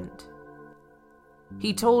happened.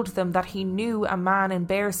 He told them that he knew a man in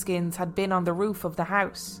bearskins had been on the roof of the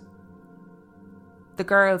house. The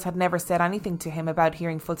girls had never said anything to him about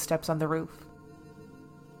hearing footsteps on the roof.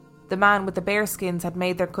 The man with the bearskins had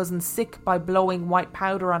made their cousin sick by blowing white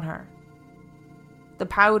powder on her. The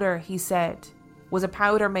powder, he said, was a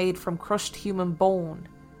powder made from crushed human bone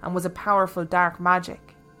and was a powerful dark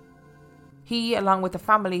magic. He, along with the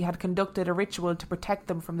family, had conducted a ritual to protect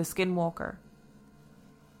them from the skinwalker.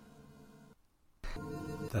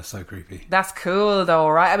 That's so creepy. That's cool though,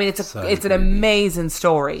 right? I mean, it's an amazing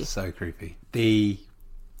story. So creepy. The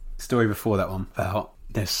story before that one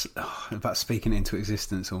about speaking into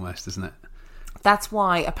existence almost, isn't it? That's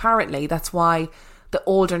why the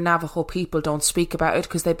older Navajo people don't speak about it,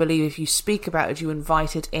 because they believe if you speak about it, you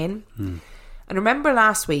invite it in. And remember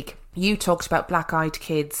last week, you talked about black-eyed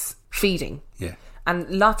kids feeding. Yeah. And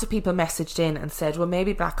lots of people messaged in and said, well,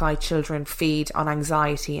 maybe black-eyed children feed on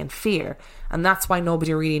anxiety and fear, and that's why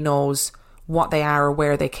nobody really knows what they are or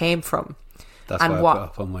where they came from. That's why I put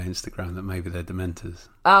up on my Instagram that maybe they're dementors.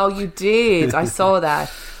 Oh, you did? I saw that.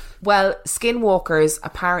 Well, skinwalkers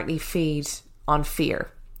apparently feed on fear.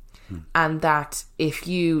 And that if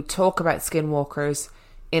you talk about skinwalkers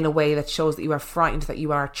in a way that shows that you are frightened, that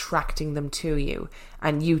you are attracting them to you,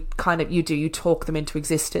 and you talk them into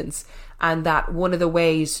existence, and that one of the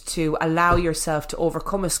ways to allow yourself to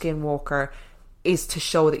overcome a skinwalker is to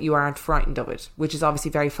show that you aren't frightened of it, which is obviously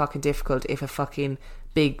very fucking difficult if a fucking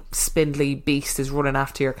big spindly beast is running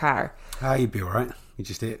after your car. You'd be alright. You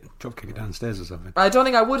just drop kick it downstairs or something. I don't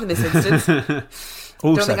think I would in this instance.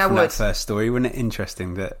 Also, from that first story, wasn't it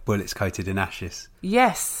interesting that bullets coated in ashes?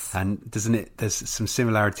 Yes. And there's some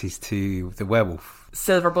similarities to the werewolf.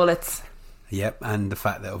 Silver bullets. Yep, and the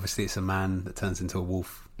fact that obviously it's a man that turns into a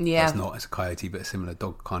wolf. Yeah. It's a coyote, but a similar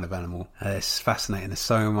dog kind of animal. It's fascinating. There's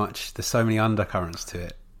so many undercurrents to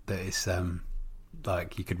it that it's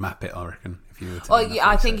like you could map it, I reckon, if you were to.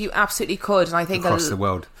 I think you absolutely could, and I think across the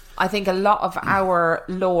world. I think a lot of our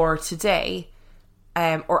lore today,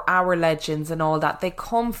 or our legends and all that, they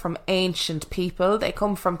come from ancient people. They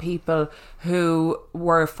come from people who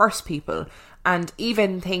were first people. And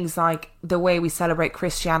even things like the way we celebrate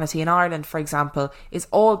Christianity in Ireland, for example, is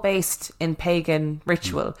all based in pagan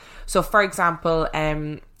ritual. So, for example,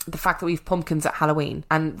 the fact that we have pumpkins at Halloween,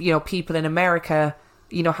 and, people in America,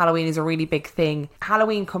 Halloween is a really big thing.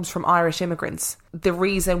 Halloween comes from Irish immigrants. The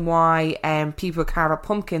reason why people carve out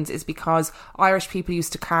pumpkins is because Irish people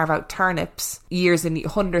used to carve out turnips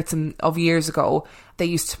hundreds of years ago. They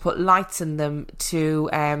used to put lights in them to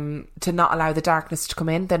not allow the darkness to come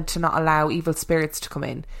in, then to not allow evil spirits to come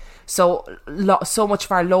in. So much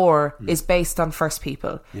of our lore is based on first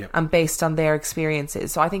people and based on their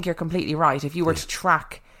experiences. So I think you're completely right. If you were to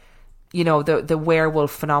track, the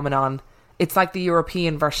werewolf phenomenon, it's like the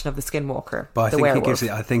European version of the skinwalker. But I think werewolf. it gives it.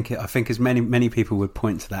 I think as many people would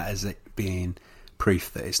point to that as it being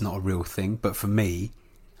proof that it's not a real thing. But for me,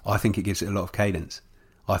 I think it gives it a lot of cadence.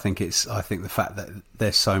 I think the fact that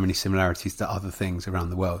there's so many similarities to other things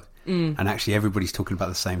around the world, and actually everybody's talking about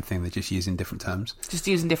the same thing, they're just using different terms, just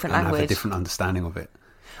using different and language, have a different understanding of it.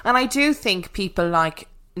 And I do think people like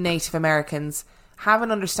Native Americans have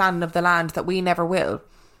an understanding of the land that we never will.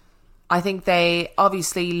 I think they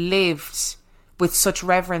obviously lived with such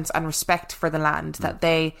reverence and respect for the land that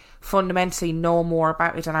they fundamentally know more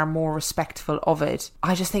about it and are more respectful of it.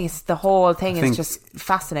 I just think the whole thing is just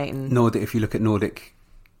fascinating. If you look at Nordic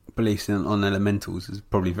beliefs on elementals, is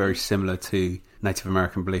probably very similar to Native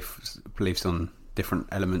American beliefs on different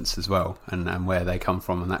elements as well, and where they come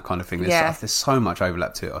from and that kind of thing. There's so much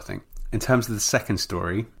overlap to it, I think. In terms of the second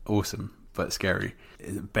story, awesome but scary.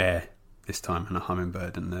 A bear this time and a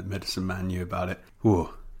hummingbird, and the medicine man knew about it.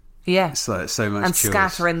 Whoa. Yeah. It's like so much and chills.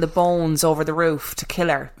 Scattering the bones over the roof to kill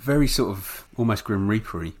her. Very sort of almost Grim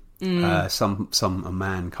Reaper-y. A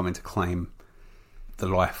man coming to claim the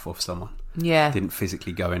life of someone. Yeah. Didn't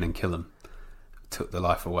physically go in and kill them. Took the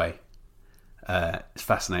life away. It's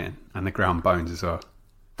fascinating. And the ground bones as well.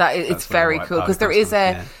 It's very cool, because there is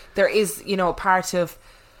a part of,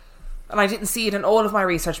 and I didn't see it in all of my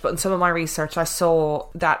research, but in some of my research I saw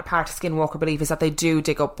that part of Skinwalker belief is that they do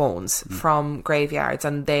dig up bones from graveyards,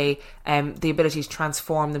 and they the ability to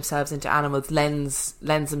transform themselves into animals lends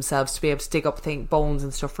themselves to be able to dig up bones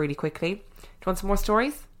and stuff really quickly. Do you want some more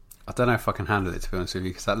stories? I don't know if I can handle it, to be honest with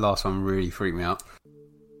you, because that last one really freaked me out.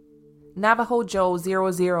 Navajo Joe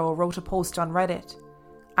 00 wrote a post on Reddit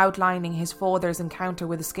outlining his father's encounter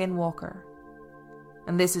with a skinwalker.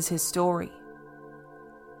 And this is his story.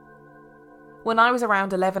 When I was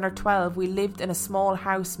around 11 or 12, we lived in a small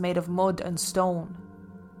house made of mud and stone.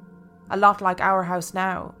 A lot like our house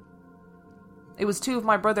now. It was 2 of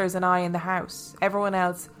my brothers and I in the house. Everyone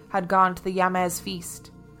else had gone to the Yamez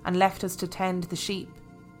feast and left us to tend the sheep.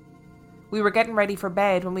 We were getting ready for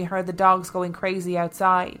bed when we heard the dogs going crazy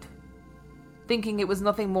outside. Thinking it was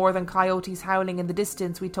nothing more than coyotes howling in the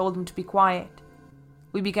distance, we told them to be quiet.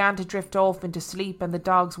 We began to drift off into sleep, and the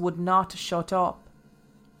dogs would not shut up.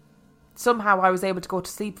 Somehow I was able to go to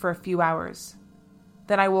sleep for a few hours.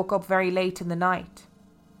 Then I woke up very late in the night.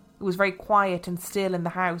 It was very quiet and still in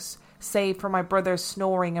the house, save for my brother's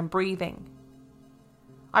snoring and breathing.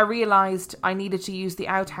 I realised I needed to use the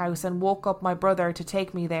outhouse and woke up my brother to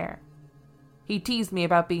take me there. He teased me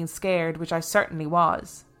about being scared, which I certainly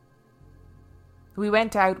was. We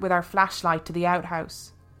went out with our flashlight to the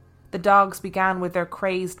outhouse. The dogs began with their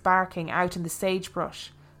crazed barking out in the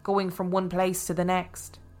sagebrush, going from one place to the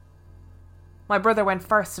next. My brother went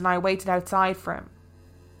first and I waited outside for him.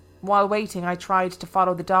 While waiting, I tried to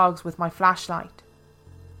follow the dogs with my flashlight.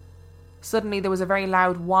 Suddenly there was a very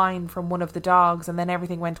loud whine from one of the dogs, and then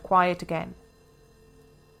everything went quiet again.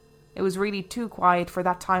 It was really too quiet for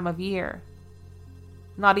that time of year.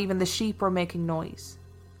 Not even the sheep were making noise.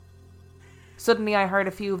 Suddenly I heard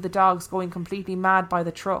a few of the dogs going completely mad by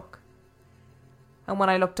the truck. And when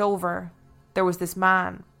I looked over, there was this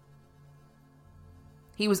man.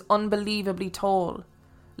 He was unbelievably tall,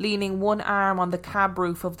 leaning one arm on the cab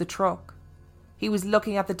roof of the truck. He was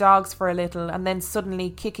looking at the dogs for a little and then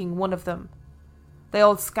suddenly kicking one of them. They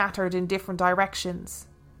all scattered in different directions.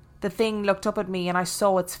 The thing looked up at me and I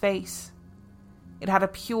saw its face. It had a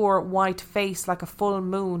pure white face like a full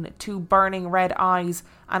moon, 2 burning red eyes,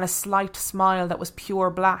 and a slight smile that was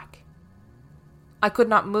pure black. I could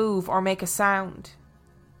not move or make a sound.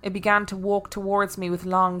 It began to walk towards me with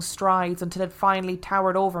long strides until it finally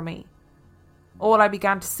towered over me. All I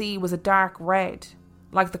began to see was a dark red,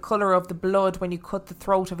 like the colour of the blood when you cut the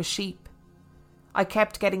throat of a sheep. I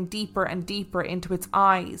kept getting deeper and deeper into its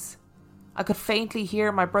eyes. I could faintly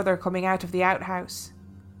hear my brother coming out of the outhouse.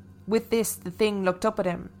 With this, the thing looked up at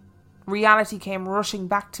him. Reality came rushing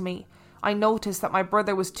back to me. I noticed that my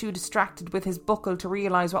brother was too distracted with his buckle to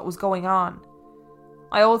realise what was going on.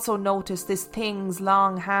 I also noticed this thing's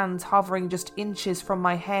long hands hovering just inches from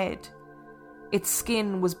my head. Its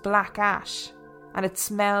skin was black ash, and it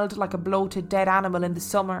smelled like a bloated dead animal in the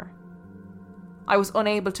summer. I was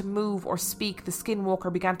unable to move or speak. The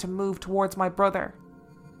skinwalker began to move towards my brother.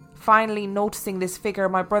 Finally, noticing this figure,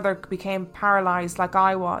 my brother became paralysed like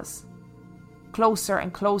I was. Closer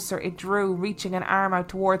and closer it drew, reaching an arm out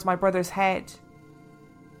towards my brother's head.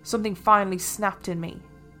 Something finally snapped in me,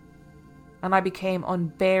 and I became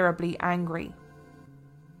unbearably angry.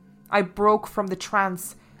 I broke from the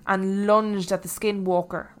trance and lunged at the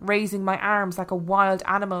skinwalker, raising my arms like a wild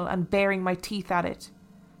animal and baring my teeth at it.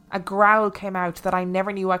 A growl came out that I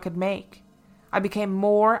never knew I could make. I became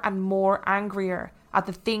more and more angrier at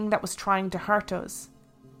the thing that was trying to hurt us.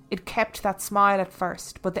 It kept that smile at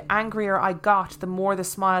first, but the angrier I got, the more the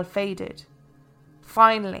smile faded.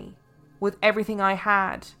 Finally, with everything I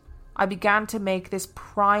had, I began to make this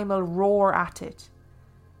primal roar at it.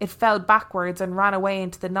 It fell backwards and ran away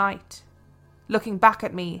into the night. Looking back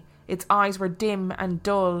at me, its eyes were dim and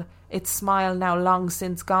dull, its smile now long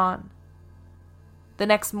since gone. The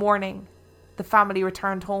next morning, the family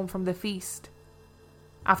returned home from the feast.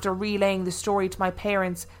 After relaying the story to my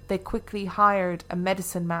parents, they quickly hired a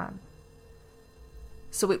medicine man.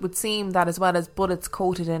 So it would seem that as well as bullets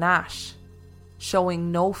coated in ash,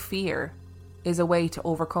 showing no fear is a way to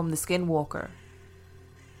overcome the skinwalker.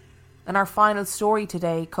 And our final story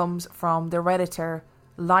today comes from the Redditor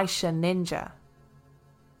Laisha Ninja.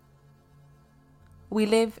 We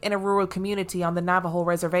live in a rural community on the Navajo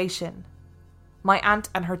reservation. My aunt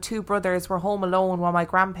and her 2 brothers were home alone while my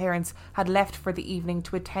grandparents had left for the evening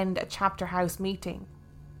to attend a chapter house meeting.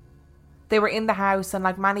 They were in the house, and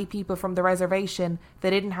like many people from the reservation, they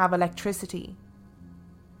didn't have electricity.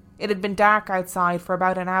 It had been dark outside for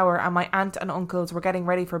about an hour, and my aunt and uncles were getting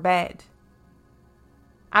ready for bed.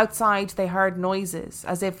 Outside they heard noises,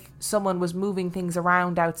 as if someone was moving things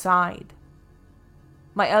around outside.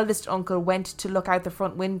 My eldest uncle went to look out the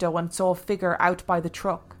front window and saw a figure out by the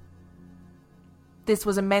truck. This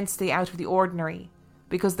was immensely out of the ordinary,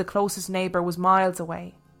 because the closest neighbour was miles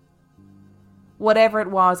away. Whatever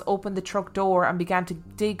it was opened the truck door and began to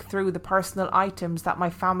dig through the personal items that my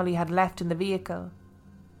family had left in the vehicle.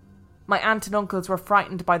 My aunt and uncles were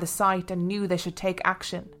frightened by the sight and knew they should take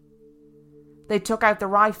action. They took out the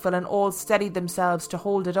rifle and all steadied themselves to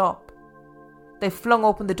hold it up. They flung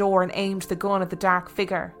open the door and aimed the gun at the dark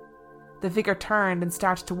figure. The figure turned and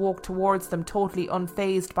started to walk towards them, totally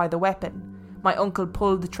unfazed by the weapon. My uncle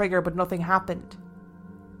pulled the trigger, but nothing happened.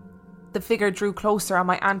 The figure drew closer and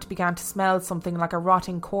my aunt began to smell something like a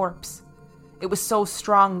rotting corpse. It was so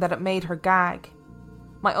strong that it made her gag.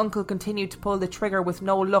 My uncle continued to pull the trigger with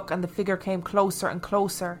no luck, and the figure came closer and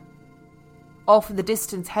closer. Off in the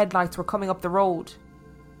distance, headlights were coming up the road.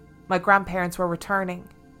 My grandparents were returning.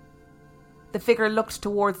 The figure looked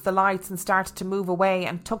towards the lights and started to move away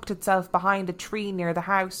and tucked itself behind a tree near the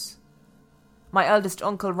house. My eldest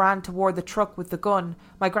uncle ran toward the truck with the gun.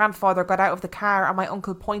 My grandfather got out of the car and my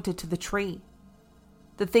uncle pointed to the tree.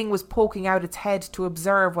 The thing was poking out its head to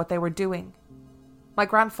observe what they were doing. My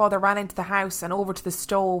grandfather ran into the house and over to the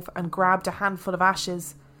stove and grabbed a handful of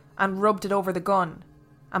ashes and rubbed it over the gun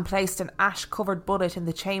and placed an ash-covered bullet in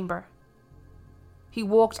the chamber. He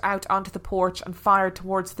walked out onto the porch and fired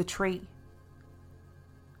towards the tree.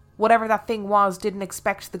 Whatever that thing was didn't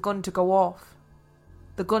expect the gun to go off.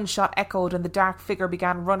 The gunshot echoed and the dark figure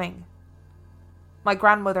began running. My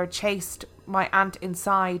grandmother chased my aunt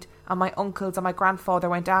inside and my uncles and my grandfather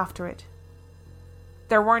went after it.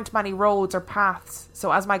 There weren't many roads or paths,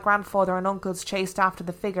 so as my grandfather and uncles chased after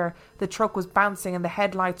the figure, the truck was bouncing and the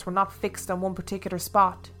headlights were not fixed on one particular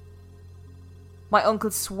spot. My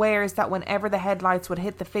uncle swears that whenever the headlights would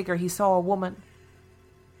hit the figure, he saw a woman.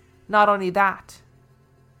 Not only that,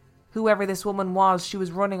 whoever this woman was, she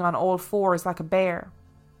was running on all fours like a bear.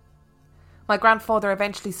 My grandfather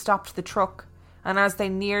eventually stopped the truck, and as they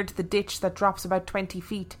neared the ditch that drops about 20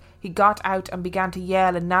 feet, he got out and began to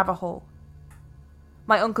yell in Navajo.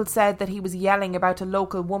 My uncle said that he was yelling about a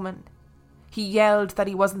local woman. He yelled that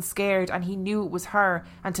he wasn't scared and he knew it was her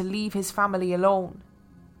and to leave his family alone.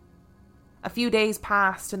 A few days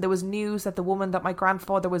passed and there was news that the woman that my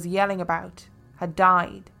grandfather was yelling about had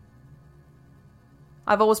died.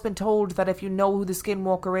 I've always been told that if you know who the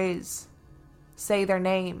skinwalker is, say their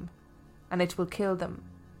name and it will kill them.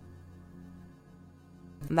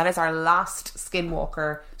 And that is our last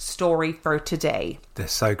skinwalker story for today. They're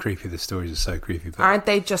so creepy. The stories are so creepy. But aren't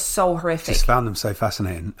they just so horrific? I just found them so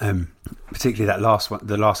fascinating. Particularly that last one,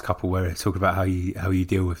 the last couple where they talk about how you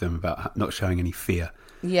deal with them, about not showing any fear.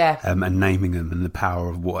 Yeah. And naming them and the power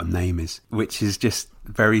of what a name is, which is just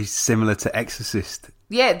very similar to Exorcist.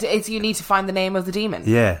 Yeah, it's you need to find the name of the demon.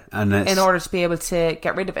 Yeah, and in order to be able to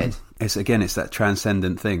get rid of it. It's that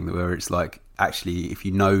transcendent thing where it's like, actually, if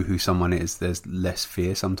you know who someone is, there's less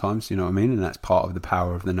fear sometimes, you know what I mean? And that's part of the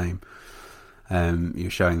power of the name.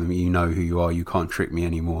 You're showing them, you know who you are, you can't trick me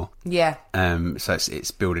anymore. Yeah. So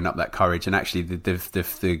it's building up that courage. And actually,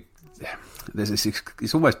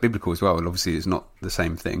 it's almost biblical as well. And obviously, it's not the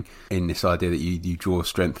same thing in this idea that you draw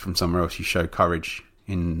strength from somewhere else. You show courage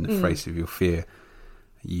in the face of your fear.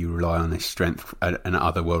 You rely on this strength, an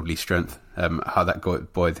otherworldly strength. How that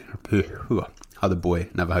boy,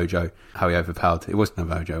 Navajo Joe, how he overpowered. It was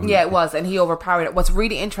Navajo Joe. Yeah, it was, and he overpowered it. What's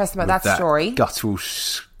really interesting about that story, guttural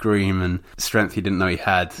scream and strength he didn't know he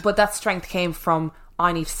had. But that strength came from,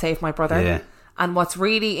 I need to save my brother. Yeah. And what's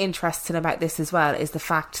really interesting about this as well is the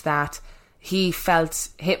fact that he felt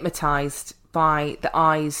hypnotised by the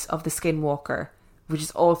eyes of the skinwalker, which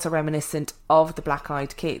is also reminiscent of the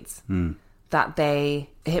black-eyed kids, that they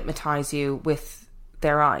hypnotise you with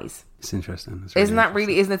their eyes. It's interesting.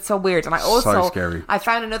 Isn't it so weird? And I also, so scary. I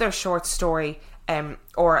found another short story,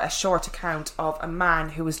 or a short account of a man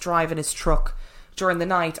who was driving his truck during the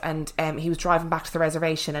night, and he was driving back to the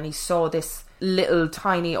reservation, and he saw this little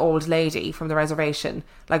tiny old lady from the reservation,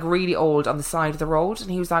 like really old, on the side of the road,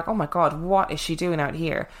 and he was like, oh my god, what is she doing out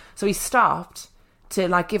here? So he stopped to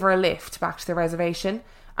like give her a lift back to the reservation,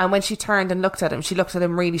 and when she turned and looked at him, she looked at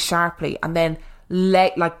him really sharply, and then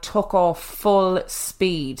took off full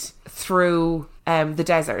speed through the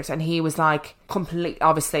desert. And he was like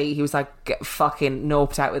obviously he was like, get fucking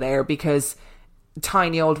noped out of there, because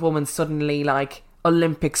tiny old woman suddenly like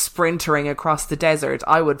Olympic sprintering across the desert.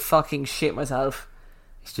 I would fucking shit myself.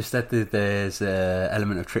 It's just that there's an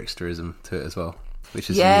element of tricksterism to it as well, which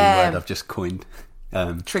is a new word I've just coined.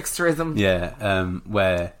 Tricksterism. Yeah,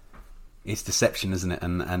 where it's deception, isn't it?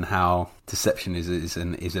 And how deception is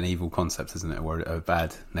an evil concept, isn't it? Or a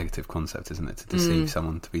bad negative concept, isn't it? To deceive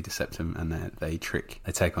someone, to be deceptive, and they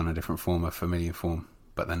take on a different form, a familiar form,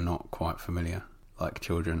 but they're not quite familiar, like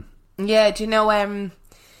children. Yeah, do you know...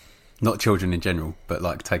 Not children in general, but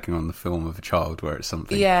like taking on the form of a child, where it's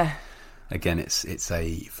something... Yeah. Again, it's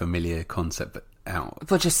a familiar concept,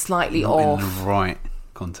 but just slightly not off. in the right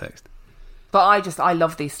context. But I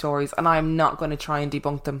love these stories, and I'm not going to try and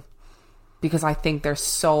debunk them, because I think they're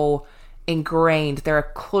so ingrained. They're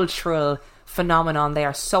a cultural phenomenon. They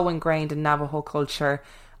are so ingrained in Navajo culture.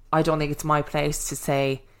 I don't think it's my place to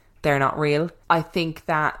say they're not real. I think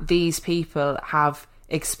that these people have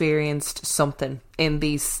experienced something in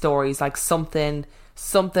these stories. Like something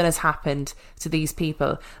has happened to these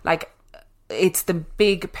people. Like it's the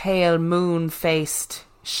big pale moon-shaped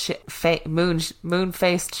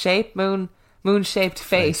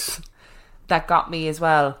face that got me as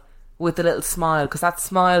well, with the little smile, because that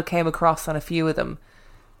smile came across on a few of them.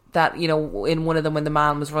 That, you know, in one of them when the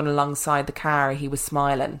man was running alongside the car, he was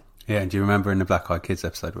smiling. Yeah, and do you remember in the Black Eyed Kids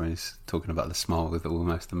episode when he's talking about the smile with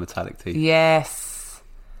almost the metallic teeth? Yes.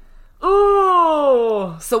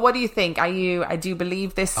 Ooh! So what do you think? Do you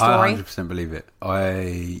believe this story? I 100% believe it.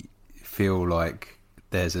 I feel like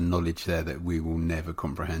there's a knowledge there that we will never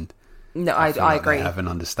comprehend. No, I agree. They have an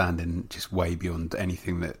understanding just way beyond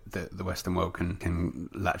anything that the Western world can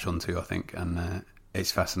latch onto, I think. And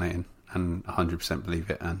it's fascinating, and 100% believe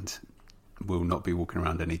it, and will not be walking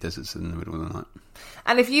around any deserts in the middle of the night.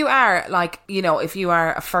 And if you are, like, you know, if you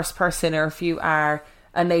are a first person, or if you are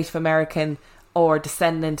a Native American or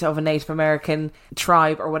descendant of a Native American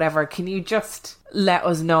tribe or whatever, can you just let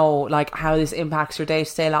us know, like, how this impacts your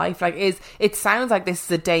day-to-day life? Like, it sounds like this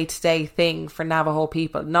is a day-to-day thing for Navajo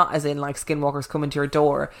people, not as in like skinwalkers coming to your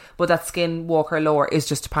door, but that skinwalker lore is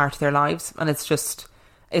just a part of their lives, and it's just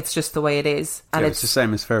the way it is. And it's the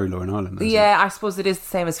same as fairy lore in Ireland. Yeah, I suppose it is the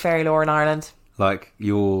same as fairy lore in Ireland. Like,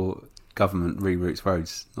 your government reroutes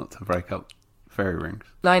roads not to break up fairy rings.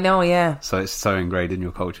 I know, yeah. So it's so ingrained in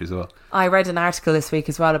your culture as well. I read an article this week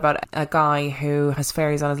as well about a guy who has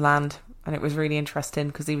fairies on his land, and it was really interesting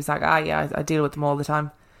because he was like, yeah, I deal with them all the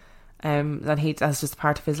time. And that's just a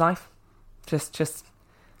part of his life. Just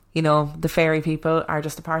you know, the fairy people are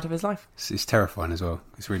just a part of his life. It's terrifying as well.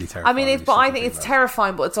 It's really terrifying. I mean, I think it's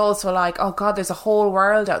terrifying, but it's also like, oh God, there's a whole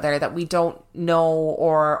world out there that we don't know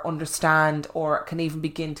or understand or can even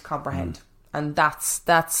begin to comprehend. And that's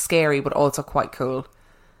scary, but also quite cool.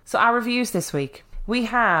 So our reviews this week. We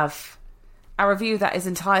have a review that is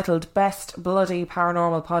entitled Best Bloody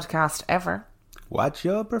Paranormal Podcast Ever. Watch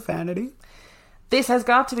your profanity. This has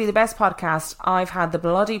got to be the best podcast I've had the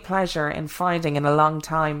bloody pleasure in finding in a long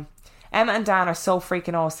time. Emma and Dan are so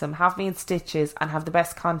freaking awesome, have me in stitches, and have the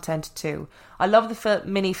best content too. I love the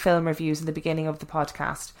mini film reviews in the beginning of the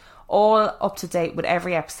podcast. All up to date with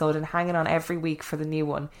every episode and hanging on every week for the new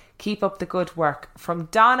one. Keep up the good work. From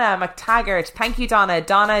Donna McTaggart. Thank you, Donna.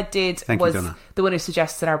 Donna was the one who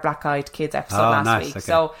suggested our Black Eyed Kids episode last week. Okay.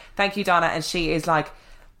 So thank you, Donna. And she is like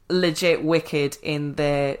legit wicked in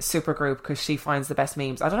the super group because she finds the best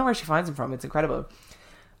memes. I don't know where she finds them from. It's incredible.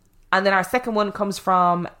 And then our second one comes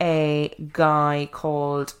from a guy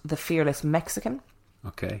called The Fearless Mexican.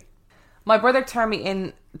 Okay. My brother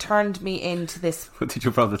turned me into this... What did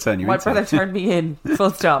your brother turn you into? My brother turned me in.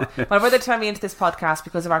 Full stop. My brother turned me into this podcast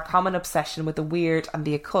because of our common obsession with the weird and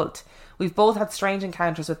the occult. We've both had strange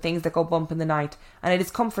encounters with things that go bump in the night, and it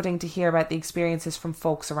is comforting to hear about the experiences from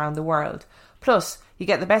folks around the world. Plus, you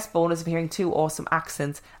get the best bonus of hearing two awesome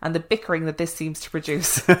accents and the bickering that this seems to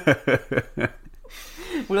produce.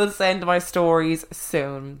 We'll send my stories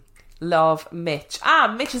soon. Love, Mitch.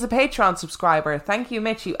 Mitch is a Patreon subscriber. Thank you,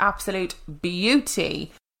 Mitch, you absolute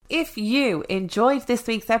beauty. If you enjoyed this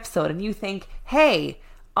week's episode and you think, hey,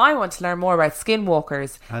 I want to learn more about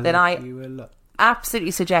skinwalkers, then I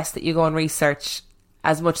absolutely suggest that you go and research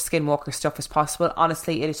as much skinwalker stuff as possible.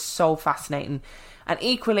 Honestly, it is so fascinating. And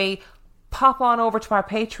equally, pop on over to our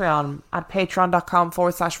Patreon at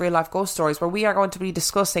patreon.com/real life ghost stories, where we are going to be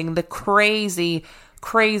discussing the crazy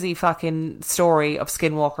fucking story of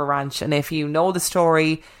Skinwalker Ranch. And if you know the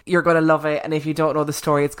story, you're going to love it. And if you don't know the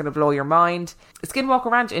story, it's going to blow your mind. Skinwalker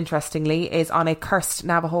Ranch, interestingly, is on a cursed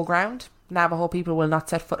Navajo ground. Navajo people will not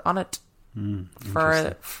set foot on it.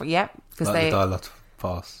 Because they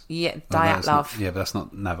Pass. Yeah, Dyatlov. But that's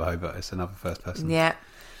not Navajo, but it's another first person. Yeah,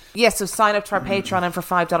 so sign up to our Patreon, and for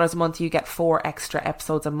 $5 a month you get 4 extra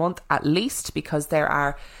episodes a month at least, because there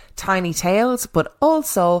are tiny tales, but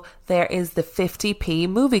also there is the 50p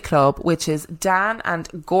movie club, which is Dan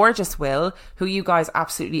and Gorgeous Will, who you guys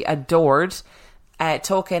absolutely adored,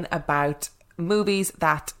 talking about movies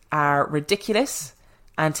that are ridiculous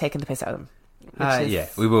and taking the piss out of them.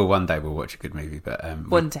 We will one day. We'll watch a good movie, but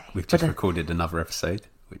we've just recorded another episode,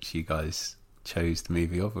 which you guys chose the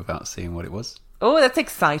movie of without seeing what it was. Oh, that's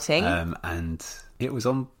exciting! And it was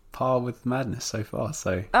on par with Madness so far.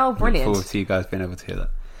 So, brilliant! I look forward to you guys being able to hear that.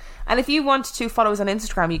 And if you want to follow us on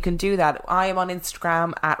Instagram, you can do that. I am on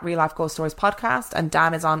Instagram at Real Life Ghost Stories Podcast, and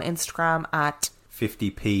Dan is on Instagram at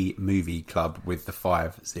 50p Movie Club with the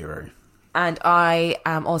 50. And I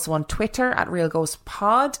am also on Twitter at Real Ghost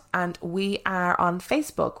Pod, and we are on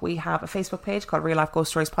Facebook. We have a Facebook page called Real Life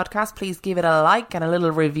Ghost Stories Podcast. Please give it a like and a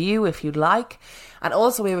little review if you'd like. And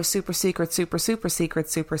also we have a super secret Facebook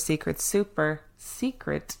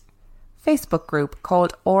group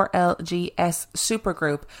called RLGS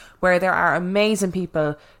Supergroup, where there are amazing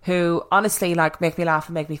people who honestly make me laugh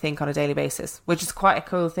and make me think on a daily basis, which is quite a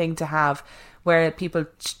cool thing to have, where people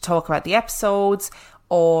talk about the episodes,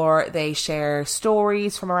 or they share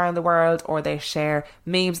stories from around the world, or they share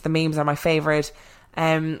memes. The memes are my favourite.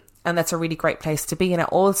 And that's a really great place to be. And it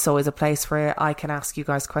also is a place where I can ask you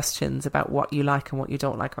guys questions about what you like and what you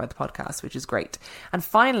don't like about the podcast, which is great. And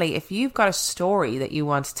finally, if you've got a story that you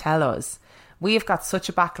want to tell us, we have got such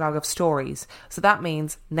a backlog of stories. So that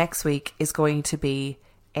means next week is going to be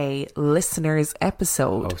a listeners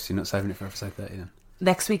episode. Oh, so you're not saving it for episode 30 then?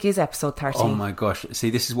 Next week is episode 30. Oh my gosh. See,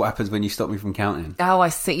 this is what happens when you stop me from counting. Oh, I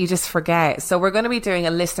see. You just forget. So we're going to be doing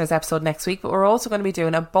a listeners episode next week, but we're also going to be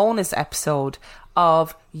doing a bonus episode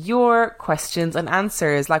of your questions and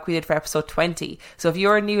answers like we did for episode 20. So if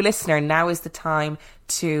you're a new listener, now is the time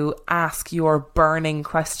to ask your burning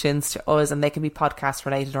questions to us, and they can be podcast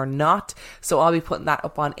related or not. So I'll be putting that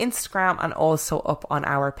up on Instagram and also up on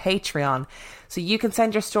our Patreon. So you can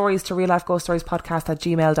send your stories to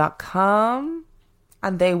realifeghoststoriespodcast@gmail.com.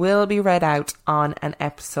 and they will be read out on an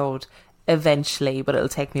episode eventually, but it'll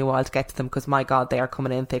take me a while to get to them because, my God, they are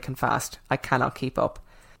coming in thick and fast. I cannot keep up.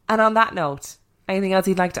 And on that note, anything else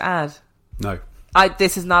you'd like to add? No.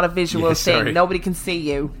 This is not a visual thing. Sorry. Nobody can see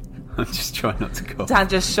you. I'm just trying not to cough. Dan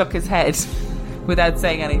just shook his head without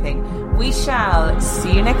saying anything. We shall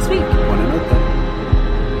see you next week.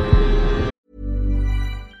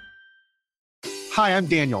 Hi, I'm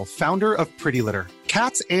Daniel, founder of Pretty Litter.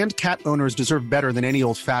 Cats and cat owners deserve better than any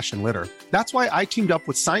old-fashioned litter. That's why I teamed up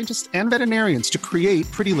with scientists and veterinarians to create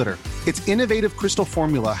Pretty Litter. Its innovative crystal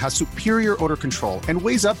formula has superior odor control and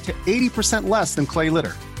weighs up to 80% less than clay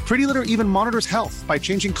litter. Pretty Litter even monitors health by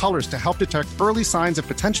changing colors to help detect early signs of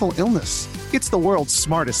potential illness. It's the world's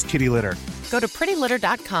smartest kitty litter. Go to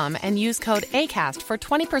prettylitter.com and use code ACAST for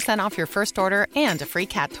 20% off your first order and a free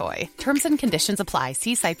cat toy. Terms and conditions apply.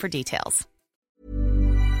 See site for details.